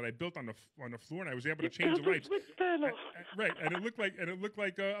panel that I built on the floor, and I was able to change the lights. Switch panel. Right, and it looked like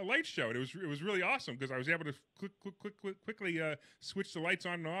a light show. And it was really awesome because I was able to quickly switch the lights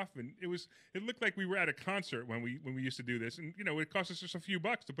on and off, and it looked like we were at a concert when we used to do this, and it cost us just a few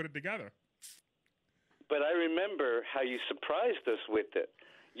bucks to put it together. But I remember how you surprised us with it.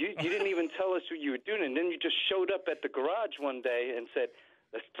 You didn't even tell us what you were doing, and then you just showed up at the garage one day and said,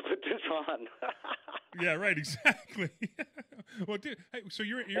 "Let's put this on." Yeah, right, exactly. Well, dude, so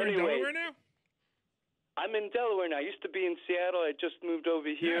you're anyway, in Delaware now? I'm in Delaware now. I used to be in Seattle. I just moved over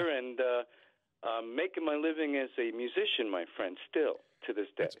here, and making my living as a musician, my friend, still to this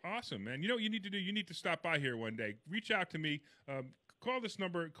day. That's awesome, man. You know what you need to do? You need to stop by here one day. Reach out to me. call this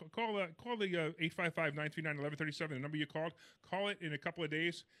number. Call the 855-939-1137. The number you called. Call it in a couple of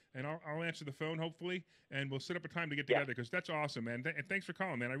days, and I'll answer the phone hopefully, and we'll set up a time to get together because that's awesome, man. And thanks for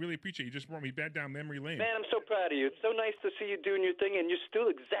calling, man. I really appreciate you. Just brought me back down memory lane. Man, I'm so proud of you. It's so nice to see you doing your thing, and you're still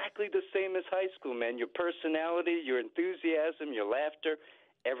exactly the same as high school, man. Your personality, your enthusiasm, your laughter,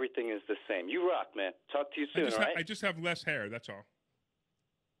 everything is the same. You rock, man. Talk to you soon, all right? I just have less hair, that's all.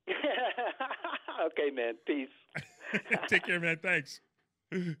 Okay, man. Peace. Take care, man. Thanks.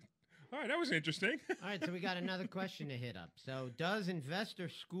 All right, that was interesting. All right, so we got another question to hit up. So, does Investor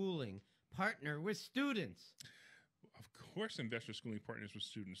Schooling partner with students? Of course, Investor Schooling partners with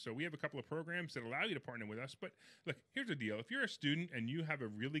students. So we have a couple of programs that allow you to partner with us. But look, here's the deal. If you're a student and you have a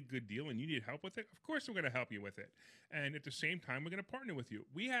really good deal and you need help with it, of course we're going to help you with it. And at the same time, we're going to partner with you.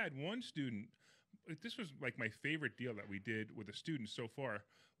 We had one student, this was like my favorite deal that we did with a student so far,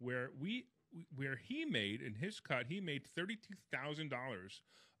 where he made, in his cut, he made $32,000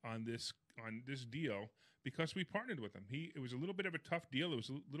 on this deal because we partnered with him. It was a little bit of a tough deal. It was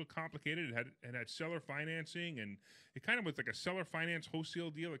a little complicated. It had seller financing, and it kind of was like a seller finance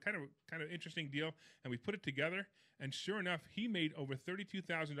wholesale deal. A kind of interesting deal, and we put it together. And sure enough, he made over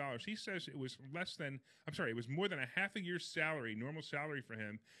 $32,000. He says it was it was more than a half a year's salary, normal salary for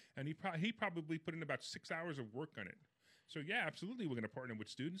him, and he probably put in about 6 hours of work on it. So yeah, absolutely, we're going to partner with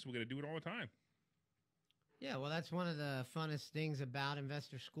students. We're going to do it all the time. Yeah, well, that's one of the funnest things about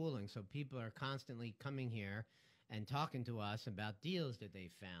Investor Schooling. So people are constantly coming here and talking to us about deals that they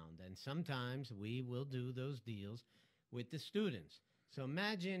found. And sometimes we will do those deals with the students. So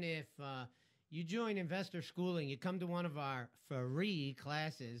imagine if you join Investor Schooling, you come to one of our free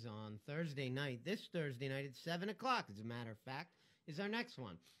classes on Thursday night. This Thursday night at 7 o'clock, as a matter of fact, is our next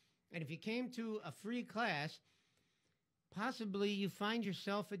one. And if you came to a free class, possibly you find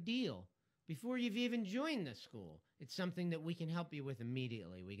yourself a deal before you've even joined the school. It's something that we can help you with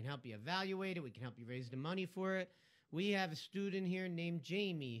immediately. We can help you evaluate it. We can help you raise the money for it. We have a student here named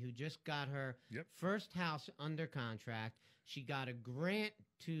Jamie who just got her first house under contract. She got a grant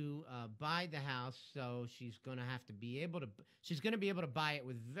to buy the house, so she's going to be able to buy it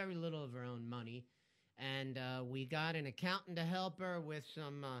with very little of her own money. And we got an accountant to help her with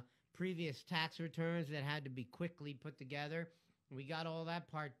some previous tax returns that had to be quickly put together. We got all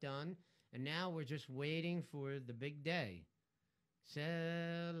that part done. And now we're just waiting for the big day.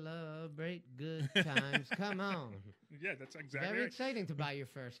 Celebrate good times. Come on. Yeah, that's exactly Very right. exciting to buy your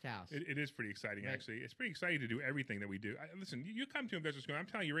first house. It is pretty exciting, Right. actually. It's pretty exciting to do everything that we do. Listen, you come to Investor School. I'm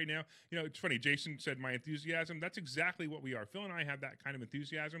telling you right now, it's funny. Jason said my enthusiasm. That's exactly what we are. Phil and I have that kind of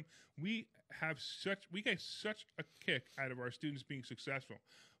enthusiasm. We get such a kick out of our students being successful.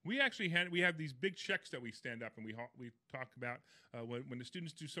 We actually have these big checks that we stand up and we talk about when the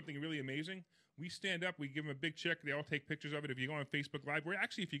students do something really amazing. We stand up, we give them a big check. They all take pictures of it. If you go on Facebook Live,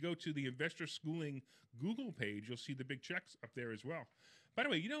 if you go to the Investor Schooling Google page, you'll see the big checks up there as well. By the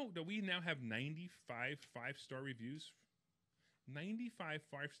way, you know that we now have 95 five-star reviews. 95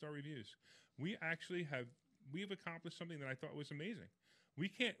 five-star reviews. We've accomplished something that I thought was amazing.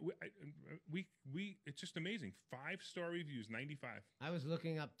 It's just amazing. 5-star reviews, 95. I was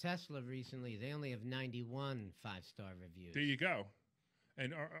looking up Tesla recently. They only have 91 5-star reviews. There you go.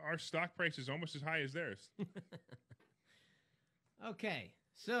 And our stock price is almost as high as theirs. Okay,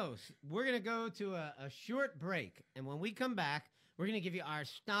 so we're going to go to a short break. And when we come back, we're going to give you our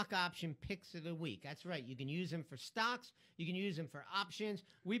stock option picks of the week. That's right. You can use them for stocks. You can use them for options.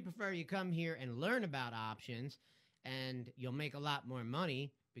 We prefer you come here and learn about options, and you'll make a lot more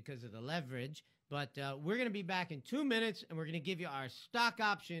money because of the leverage. But we're going to be back in 2 minutes, and we're going to give you our stock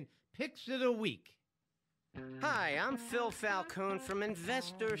option picks of the week. Hi, I'm Phil Falcone from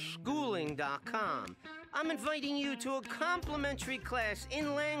InvestorSchooling.com. I'm inviting you to a complimentary class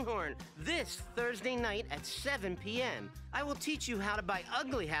in Langhorne this Thursday night at 7 p.m. I will teach you how to buy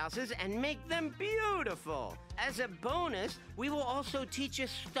ugly houses and make them beautiful. As a bonus, we will also teach you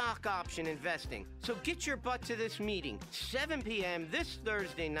stock option investing. So get your butt to this meeting, 7 p.m. this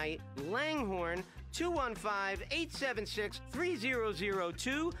Thursday night, Langhorne,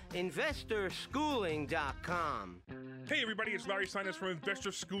 215-876-3002, InvestorSchooling.com. Hey everybody, it's Larry Sinus from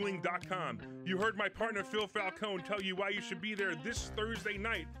InvestorSchooling.com. You heard my partner Phil Falcone tell you why you should be there this Thursday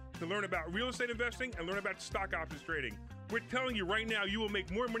night to learn about real estate investing and learn about stock options trading. We're telling you right now, you will make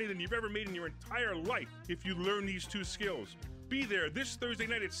more money than you've ever made in your entire life if you learn these two skills. Be there this Thursday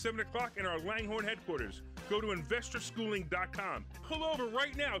night at 7 o'clock in our Langhorne headquarters. Go to InvestorSchooling.com. Pull over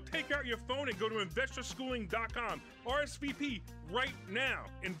right now. Take out your phone and go to InvestorSchooling.com. RSVP right now.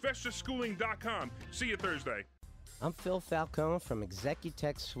 InvestorSchooling.com. See you Thursday. I'm Phil Falcone from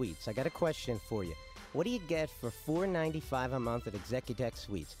Executech Suites. I got a question for you. What do you get for $495 a month at Executech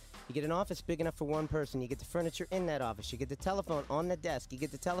Suites? You get an office big enough for one person. You get the furniture in that office. You get the telephone on the desk. You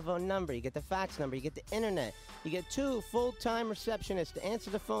get the telephone number. You get the fax number. You get the internet. You get 2 full-time receptionists to answer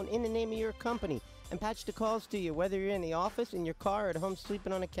the phone in the name of your company and patch the calls to you, whether you're in the office, in your car, or at home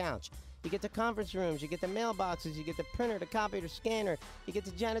sleeping on a couch. You get the conference rooms, you get the mailboxes, you get the printer, the copier, the scanner, you get the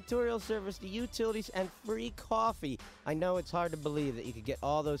janitorial service, the utilities, and free coffee. I know it's hard to believe that you could get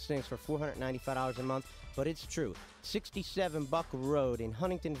all those things for $495 a month, but it's true. 67 Buck Road in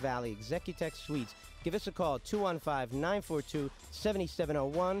Huntington Valley, Executech Suites. Give us a call,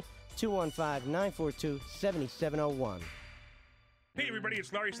 215-942-7701, 215-942-7701. Hey, everybody,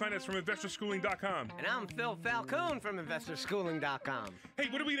 it's Larry Steinitz from InvestorSchooling.com. And I'm Phil Falcone from InvestorSchooling.com. Hey,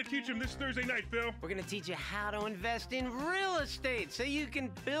 what are we going to teach them this Thursday night, Phil? We're going to teach you how to invest in real estate so you can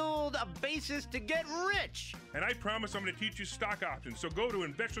build a basis to get rich. And I promise I'm going to teach you stock options. So go to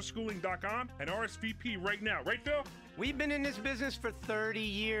InvestorSchooling.com and RSVP right now. Right, Phil? We've been in this business for 30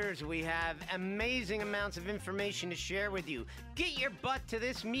 years. We have amazing amounts of information to share with you. Get your butt to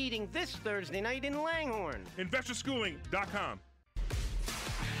this meeting this Thursday night in Langhorne. InvestorSchooling.com.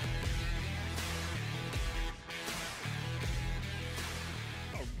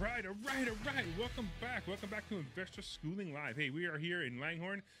 All right. Welcome back to Investor Schooling Live. Hey, we are here in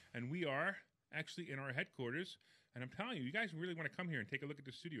Langhorne, and we are actually in our headquarters. And I'm telling you, you guys really want to come here and take a look at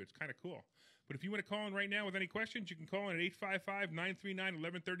the studio. It's kind of cool. But if you want to call in right now with any questions, you can call in at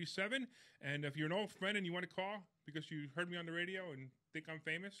 855-939-1137. And if you're an old friend and you want to call because you heard me on the radio and think I'm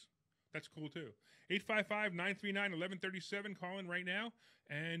famous, that's cool too. 855-939-1137. Call in right now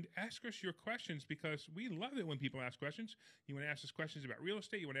and ask us your questions because we love it when people ask questions. You want to ask us questions about real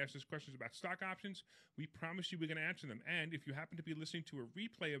estate. You want to ask us questions about stock options. We promise you we're going to answer them. And if you happen to be listening to a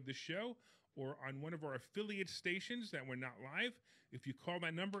replay of this show or on one of our affiliate stations that we're not live, if you call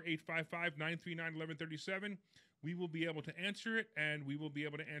that number, 855-939-1137, we will be able to answer it and we will be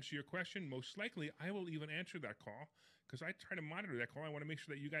able to answer your question. Most likely, I will even answer that call because I try to monitor that call. I want to make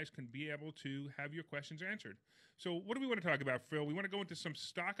sure that you guys can be able to have your questions answered. So what do we want to talk about, Phil? We want to go into some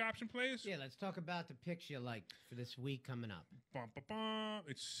stock option plays? Yeah, let's talk about the picks you like for this week coming up.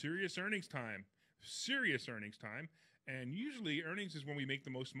 It's serious earnings time. Serious earnings time. And usually earnings is when we make the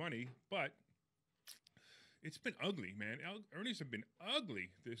most money, but it's been ugly, man. Earnings have been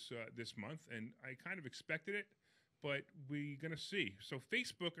ugly this month, and I kind of expected it, but we're going to see. So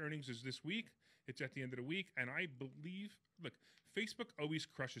Facebook earnings is this week. It's at the end of the week, and I believe, look, Facebook always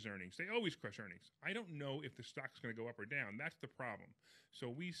crushes earnings. They always crush earnings. I don't know if the stock's going to go up or down. That's the problem. So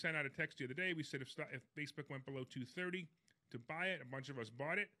we sent out a text the other day. We said if Facebook went below 230 to buy it, a bunch of us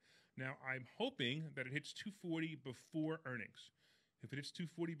bought it. Now, I'm hoping that it hits 240 before earnings. If it hits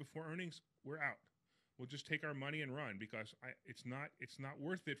 240 before earnings, we're out. We'll just take our money and run because it's not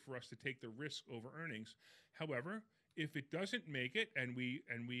worth it for us to take the risk over earnings. However, if it doesn't make it and we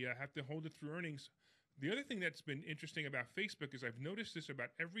have to hold it through earnings, the other thing that's been interesting about Facebook is I've noticed this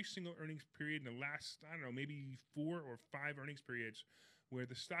about every single earnings period in the last, I don't know, maybe 4 or 5 earnings periods where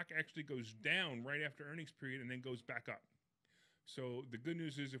the stock actually goes down right after earnings period and then goes back up. So the good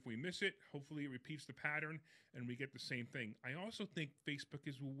news is if we miss it, hopefully it repeats the pattern and we get the same thing. I also think Facebook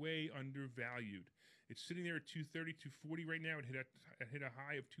is way undervalued. It's sitting there at 230, 240 right now. It hit a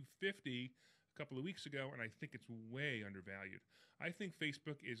high of 250 a couple of weeks ago, and I think it's way undervalued. I think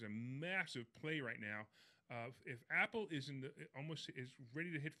Facebook is a massive play right now. If Apple is almost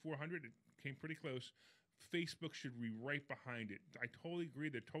ready to hit 400, it came pretty close. Facebook should be right behind it. I totally agree.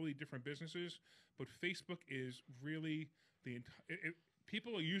 They're totally different businesses, but Facebook is really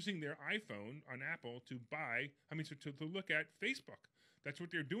people are using their iPhone on Apple to look at Facebook. That's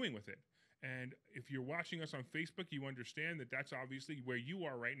what they're doing with it. And if you're watching us on Facebook, you understand that that's obviously where you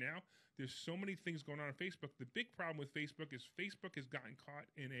are right now. There's so many things going on Facebook. The big problem with Facebook is Facebook has gotten caught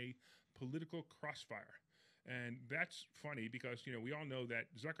in a political crossfire. And that's funny because, we all know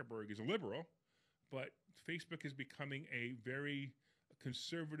that Zuckerberg is a liberal, but Facebook is becoming a very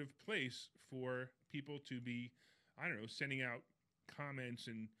conservative place for people to be, sending out comments.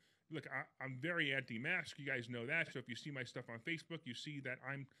 And look, I'm very anti-mask. You guys know that. So if you see my stuff on Facebook, you see that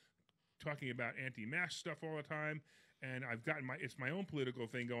I'm talking about anti-mask stuff all the time, and I've gotten it's my own political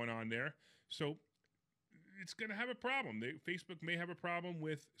thing going on there. So it's going to have a problem. Facebook may have a problem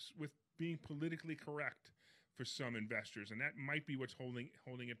with being politically correct for some investors, and that might be what's holding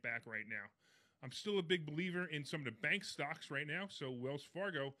it back right now. I'm still a big believer in some of the bank stocks right now. So Wells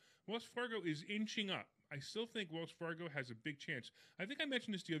Fargo is inching up. I still think Wells Fargo has a big chance. I think I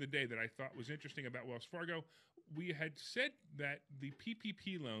mentioned this the other day that I thought was interesting about Wells Fargo. We had said that the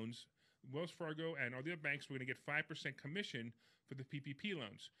PPP loans, Wells Fargo and all the other banks were going to get 5% commission for the PPP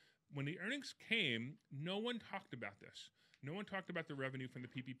loans. when the earnings came, no one talked about this. No one talked about the revenue from the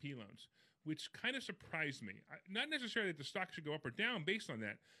PPP loans, which kind of surprised me. Not necessarily that the stock should go up or down based on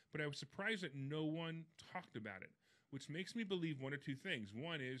that, but I was surprised that no one talked about it, which makes me believe one or two things.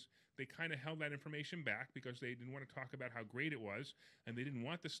 One is they kind of held that information back because they didn't want to talk about how great it was, and they didn't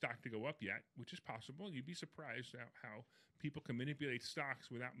want the stock to go up yet, which is possible. You'd be surprised how people can manipulate stocks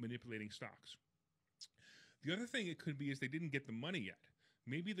without manipulating stocks. The other thing it could be is they didn't get the money yet.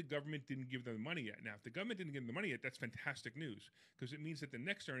 Maybe the government didn't give them the money yet. Now, if the government didn't give them the money yet, that's fantastic news because it means that the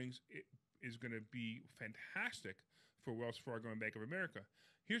next earnings is going to be fantastic for Wells Fargo and Bank of America.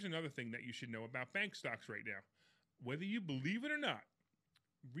 Here's another thing that you should know about bank stocks right now. Whether you believe it or not,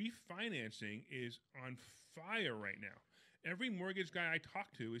 refinancing is on fire right now. Every mortgage guy I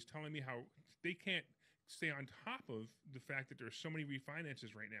talk to is telling me how they can't stay on top of the fact that there are so many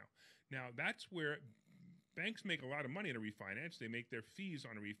refinances right now. Now, that's where banks make a lot of money on a refinance. They make their fees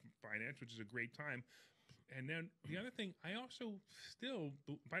on a refinance, which is a great time. And then the other thing, I also still,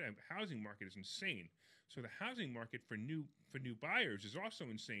 by the housing market is insane. So the housing market for new buyers is also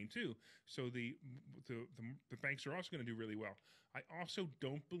insane too. So the banks are also going to do really well. I also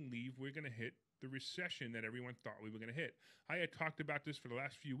don't believe we're going to hit the recession that everyone thought we were going to hit. I had talked about this for the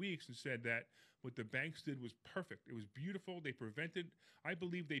last few weeks and said that what the banks did was perfect. It was beautiful. I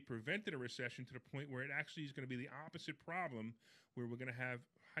believe they prevented a recession to the point where it actually is going to be the opposite problem, where we're going to have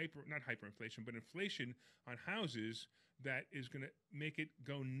not hyperinflation, but inflation on houses that is going to make it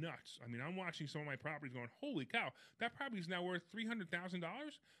go nuts. I mean, I'm watching some of my properties going, holy cow, that property is now worth $300,000.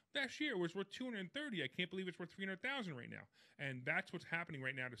 Last year it was worth $230,000. I can't believe it's worth $300,000 right now. And that's what's happening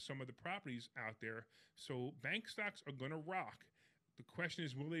right now to some of the properties out there. So bank stocks are going to rock. The question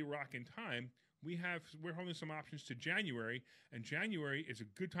is, will they rock in time? We're holding some options to January, and January is a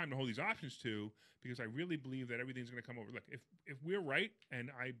good time to hold these options to because I really believe that everything's going to come over. Look, if we're right, and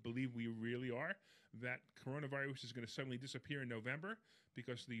I believe we really are, that coronavirus is going to suddenly disappear in November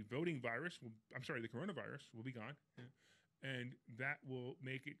because the coronavirus will be gone, and that will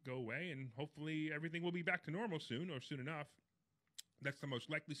make it go away, and hopefully everything will be back to normal soon or soon enough. That's the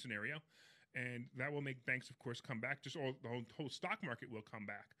most likely scenario. And that will make banks, of course, come back. The whole stock market will come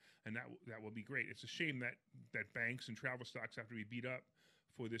back, and that will be great. It's a shame that banks and travel stocks have to be beat up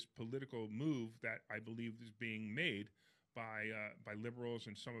for this political move that I believe is being made by liberals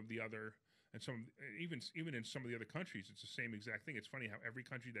and some of the other even in some of the other countries. It's the same exact thing. It's funny how every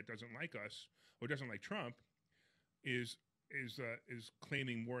country that doesn't like us or doesn't like Trump is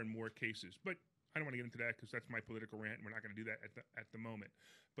claiming more and more cases, but I don't want to get into that because that's my political rant, and we're not going to do that at the moment.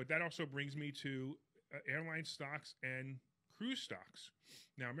 But that also brings me to airline stocks and cruise stocks.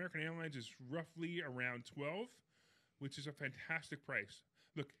 Now, American Airlines is roughly around 12, which is a fantastic price.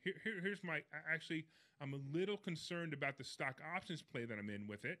 Look, here's I'm a little concerned about the stock options play that I'm in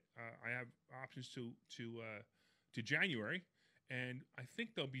with it. I have options to January, and I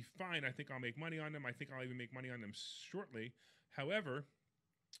think they'll be fine. I think I'll make money on them. I think I'll even make money on them shortly. However,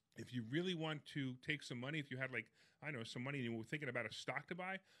 if you really want to take some money, if you had some money and you were thinking about a stock to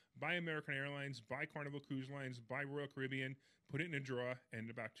buy American Airlines, buy Carnival Cruise Lines, buy Royal Caribbean, put it in a drawer, and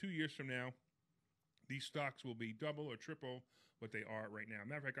about 2 years from now, these stocks will be double or triple what they are right now.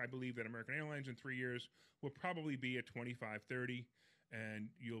 Matter of fact, I believe that American Airlines in 3 years will probably be at 25, 30, and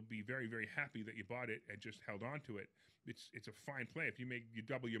you'll be very, very happy that you bought it and just held on to it. It's a fine play. If you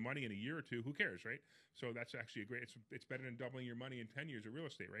double your money in a year or two, who cares, right? So that's actually it's better than doubling your money in 10 years of real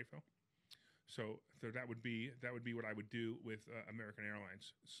estate, right, Phil? So that would be what I would do with American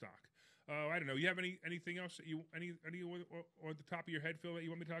Airlines stock. I don't know. You have anything else that any on the top of your head, Phil, that you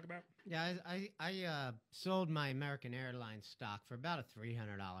want me to talk about? Yeah, I sold my American Airlines stock for about a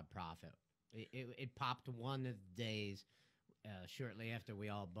 $300 profit. It popped one of the days shortly after we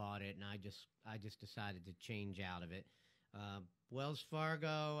all bought it, and I just decided to change out of it. Wells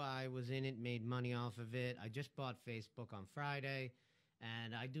Fargo, I was in it, made money off of it. I just bought Facebook on Friday,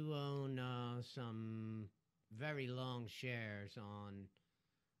 and I do own some very long shares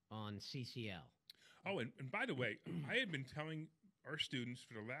on CCL. Oh, and by the way, I had been telling our students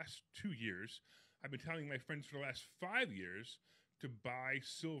for the last 2 years, I've been telling my friends for the last 5 years to buy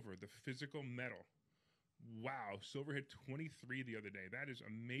silver, the physical metal. Wow, silver hit 23 the other day. That is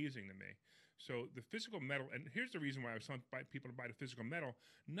amazing to me. So the physical metal, and here's the reason why I was telling people to buy the physical metal.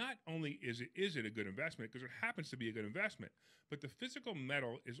 Not only is it a good investment, because it happens to be a good investment, but the physical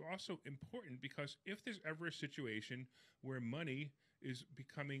metal is also important because if there's ever a situation where money is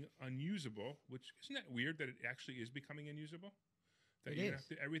becoming unusable, which isn't that weird that it actually is becoming unusable? That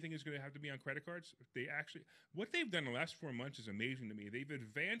everything is going to have to be on credit cards. What they've done in the last 4 months is amazing to me. They've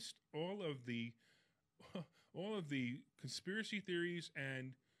advanced all of the conspiracy theories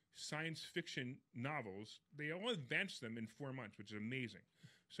and science fiction novels. They all advance them in 4 months, which is amazing.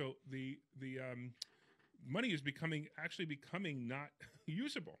 So the money is becoming not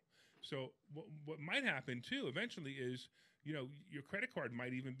usable. So what might happen too eventually is, your credit card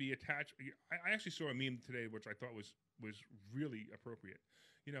might even be attached. I actually saw a meme today which I thought was really appropriate.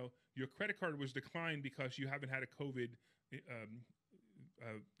 Your credit card was declined because you haven't had a COVID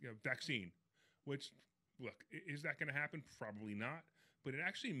vaccine. Which, look, is that going to happen? Probably not. But it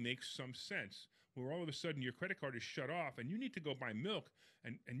actually makes some sense where all of a sudden your credit card is shut off and you need to go buy milk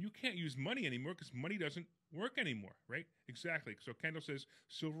and you can't use money anymore because money doesn't work anymore, right? Exactly. So Kendall says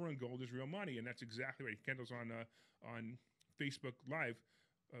silver and gold is real money, and that's exactly right. Kendall's on Facebook Live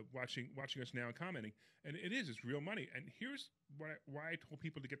watching us now and commenting. And it's real money. And here's why I told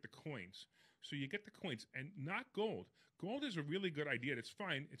people to get the coins. So you get the coins and not gold. Gold is a really good idea. That's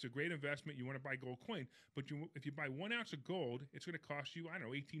fine. It's a great investment. You want to buy gold coin, but if you buy 1 ounce of gold, it's going to cost you, I don't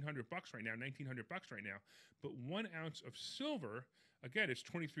know, $1,800 right now, $1,900 right now. But 1 ounce of silver, again, it's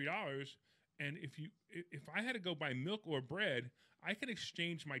 $23. And if I had to go buy milk or bread, I can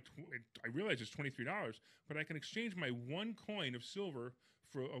exchange I realize it's $23, but I can exchange my 1 coin of silver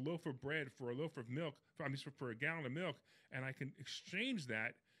for a loaf of bread, for a loaf of milk, for a gallon of milk, and I can exchange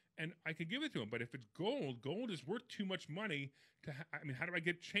that. And I could give it to him. But if it's gold is worth too much money how do I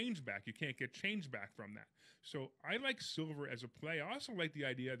get change back? You can't get change back from that. So I like silver as a play. I also like the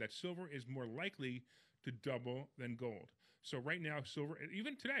idea that silver is more likely to double than gold. So right now, silver,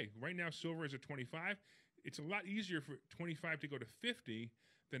 even today, silver is at 25. It's a lot easier for 25 to go to 50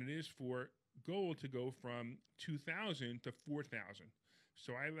 than it is for gold to go from 2,000 to 4,000.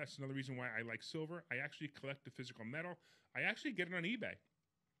 So that's another reason why I like silver. I actually collect the physical metal. I actually get it on eBay.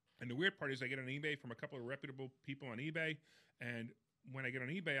 And the weird part is I get it on eBay from a couple of reputable people on eBay. And when I get on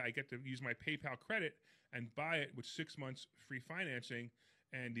eBay, I get to use my PayPal credit and buy it with 6 months free financing.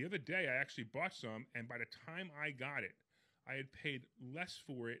 And the other day, I actually bought some. And by the time I got it, I had paid less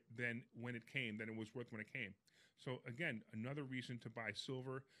for it than it was worth when it came. So again, another reason to buy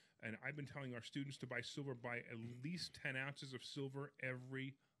silver. And I've been telling our students to buy silver, buy at least 10 ounces of silver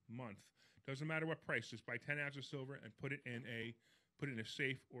every month. Doesn't matter what price, just buy 10 ounces of silver and put it in a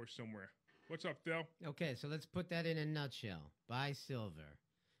safe or somewhere. What's up, Phil? Okay, so let's put that in a nutshell. Buy silver,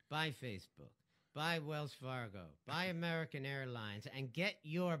 buy Facebook, buy Wells Fargo, buy American Airlines, and get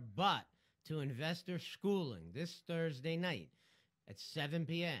your butt to Investor Schooling this Thursday night at 7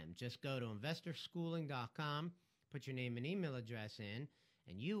 p.m. Just go to investorschooling.com, put your name and email address in,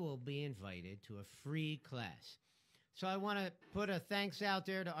 and you will be invited to a free class. So I want to put a thanks out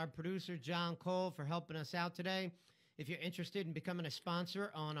there to our producer, John Cole, for helping us out today. If you're interested in becoming a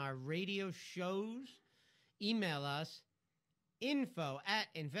sponsor on our radio shows, email us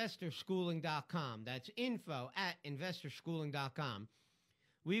info@investorschooling.com. That's info@investorschooling.com.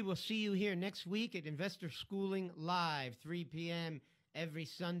 We will see you here next week at Investor Schooling Live, 3 p.m. every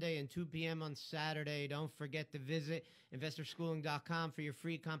Sunday and 2 p.m. on Saturday. Don't forget to visit investorschooling.com for your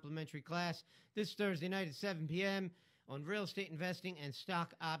free complimentary class this Thursday night at 7 p.m. on real estate investing and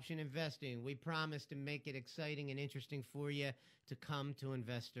stock option investing. We promise to make it exciting and interesting for you to come to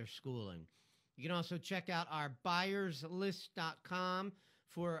Investor Schooling. You can also check out our buyerslist.com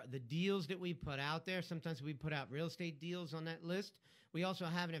for the deals that we put out there. Sometimes we put out real estate deals on that list. We also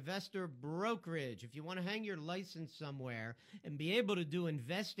have an investor brokerage. If you want to hang your license somewhere and be able to do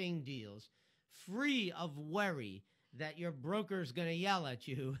investing deals free of worry that your broker is going to yell at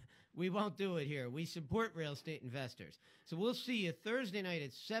you, we won't do it here. We support real estate investors. So we'll see you Thursday night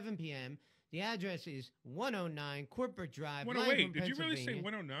at 7 p.m. The address is 109 Corporate Drive, 108. Langhorne, Did you really say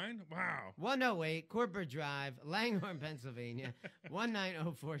Pennsylvania. 109? Wow. 108 Corporate Drive, Langhorne, Pennsylvania,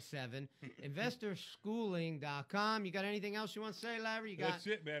 19047. Investorschooling.com. You got anything else you want to say, Larry? That's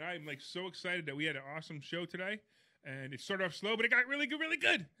it, man. I'm so excited that we had an awesome show today. And it started off slow, but it got really good, really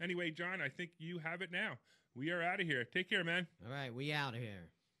good. Anyway, John, I think you have it now. We are out of here. Take care, man. All right, we out of here.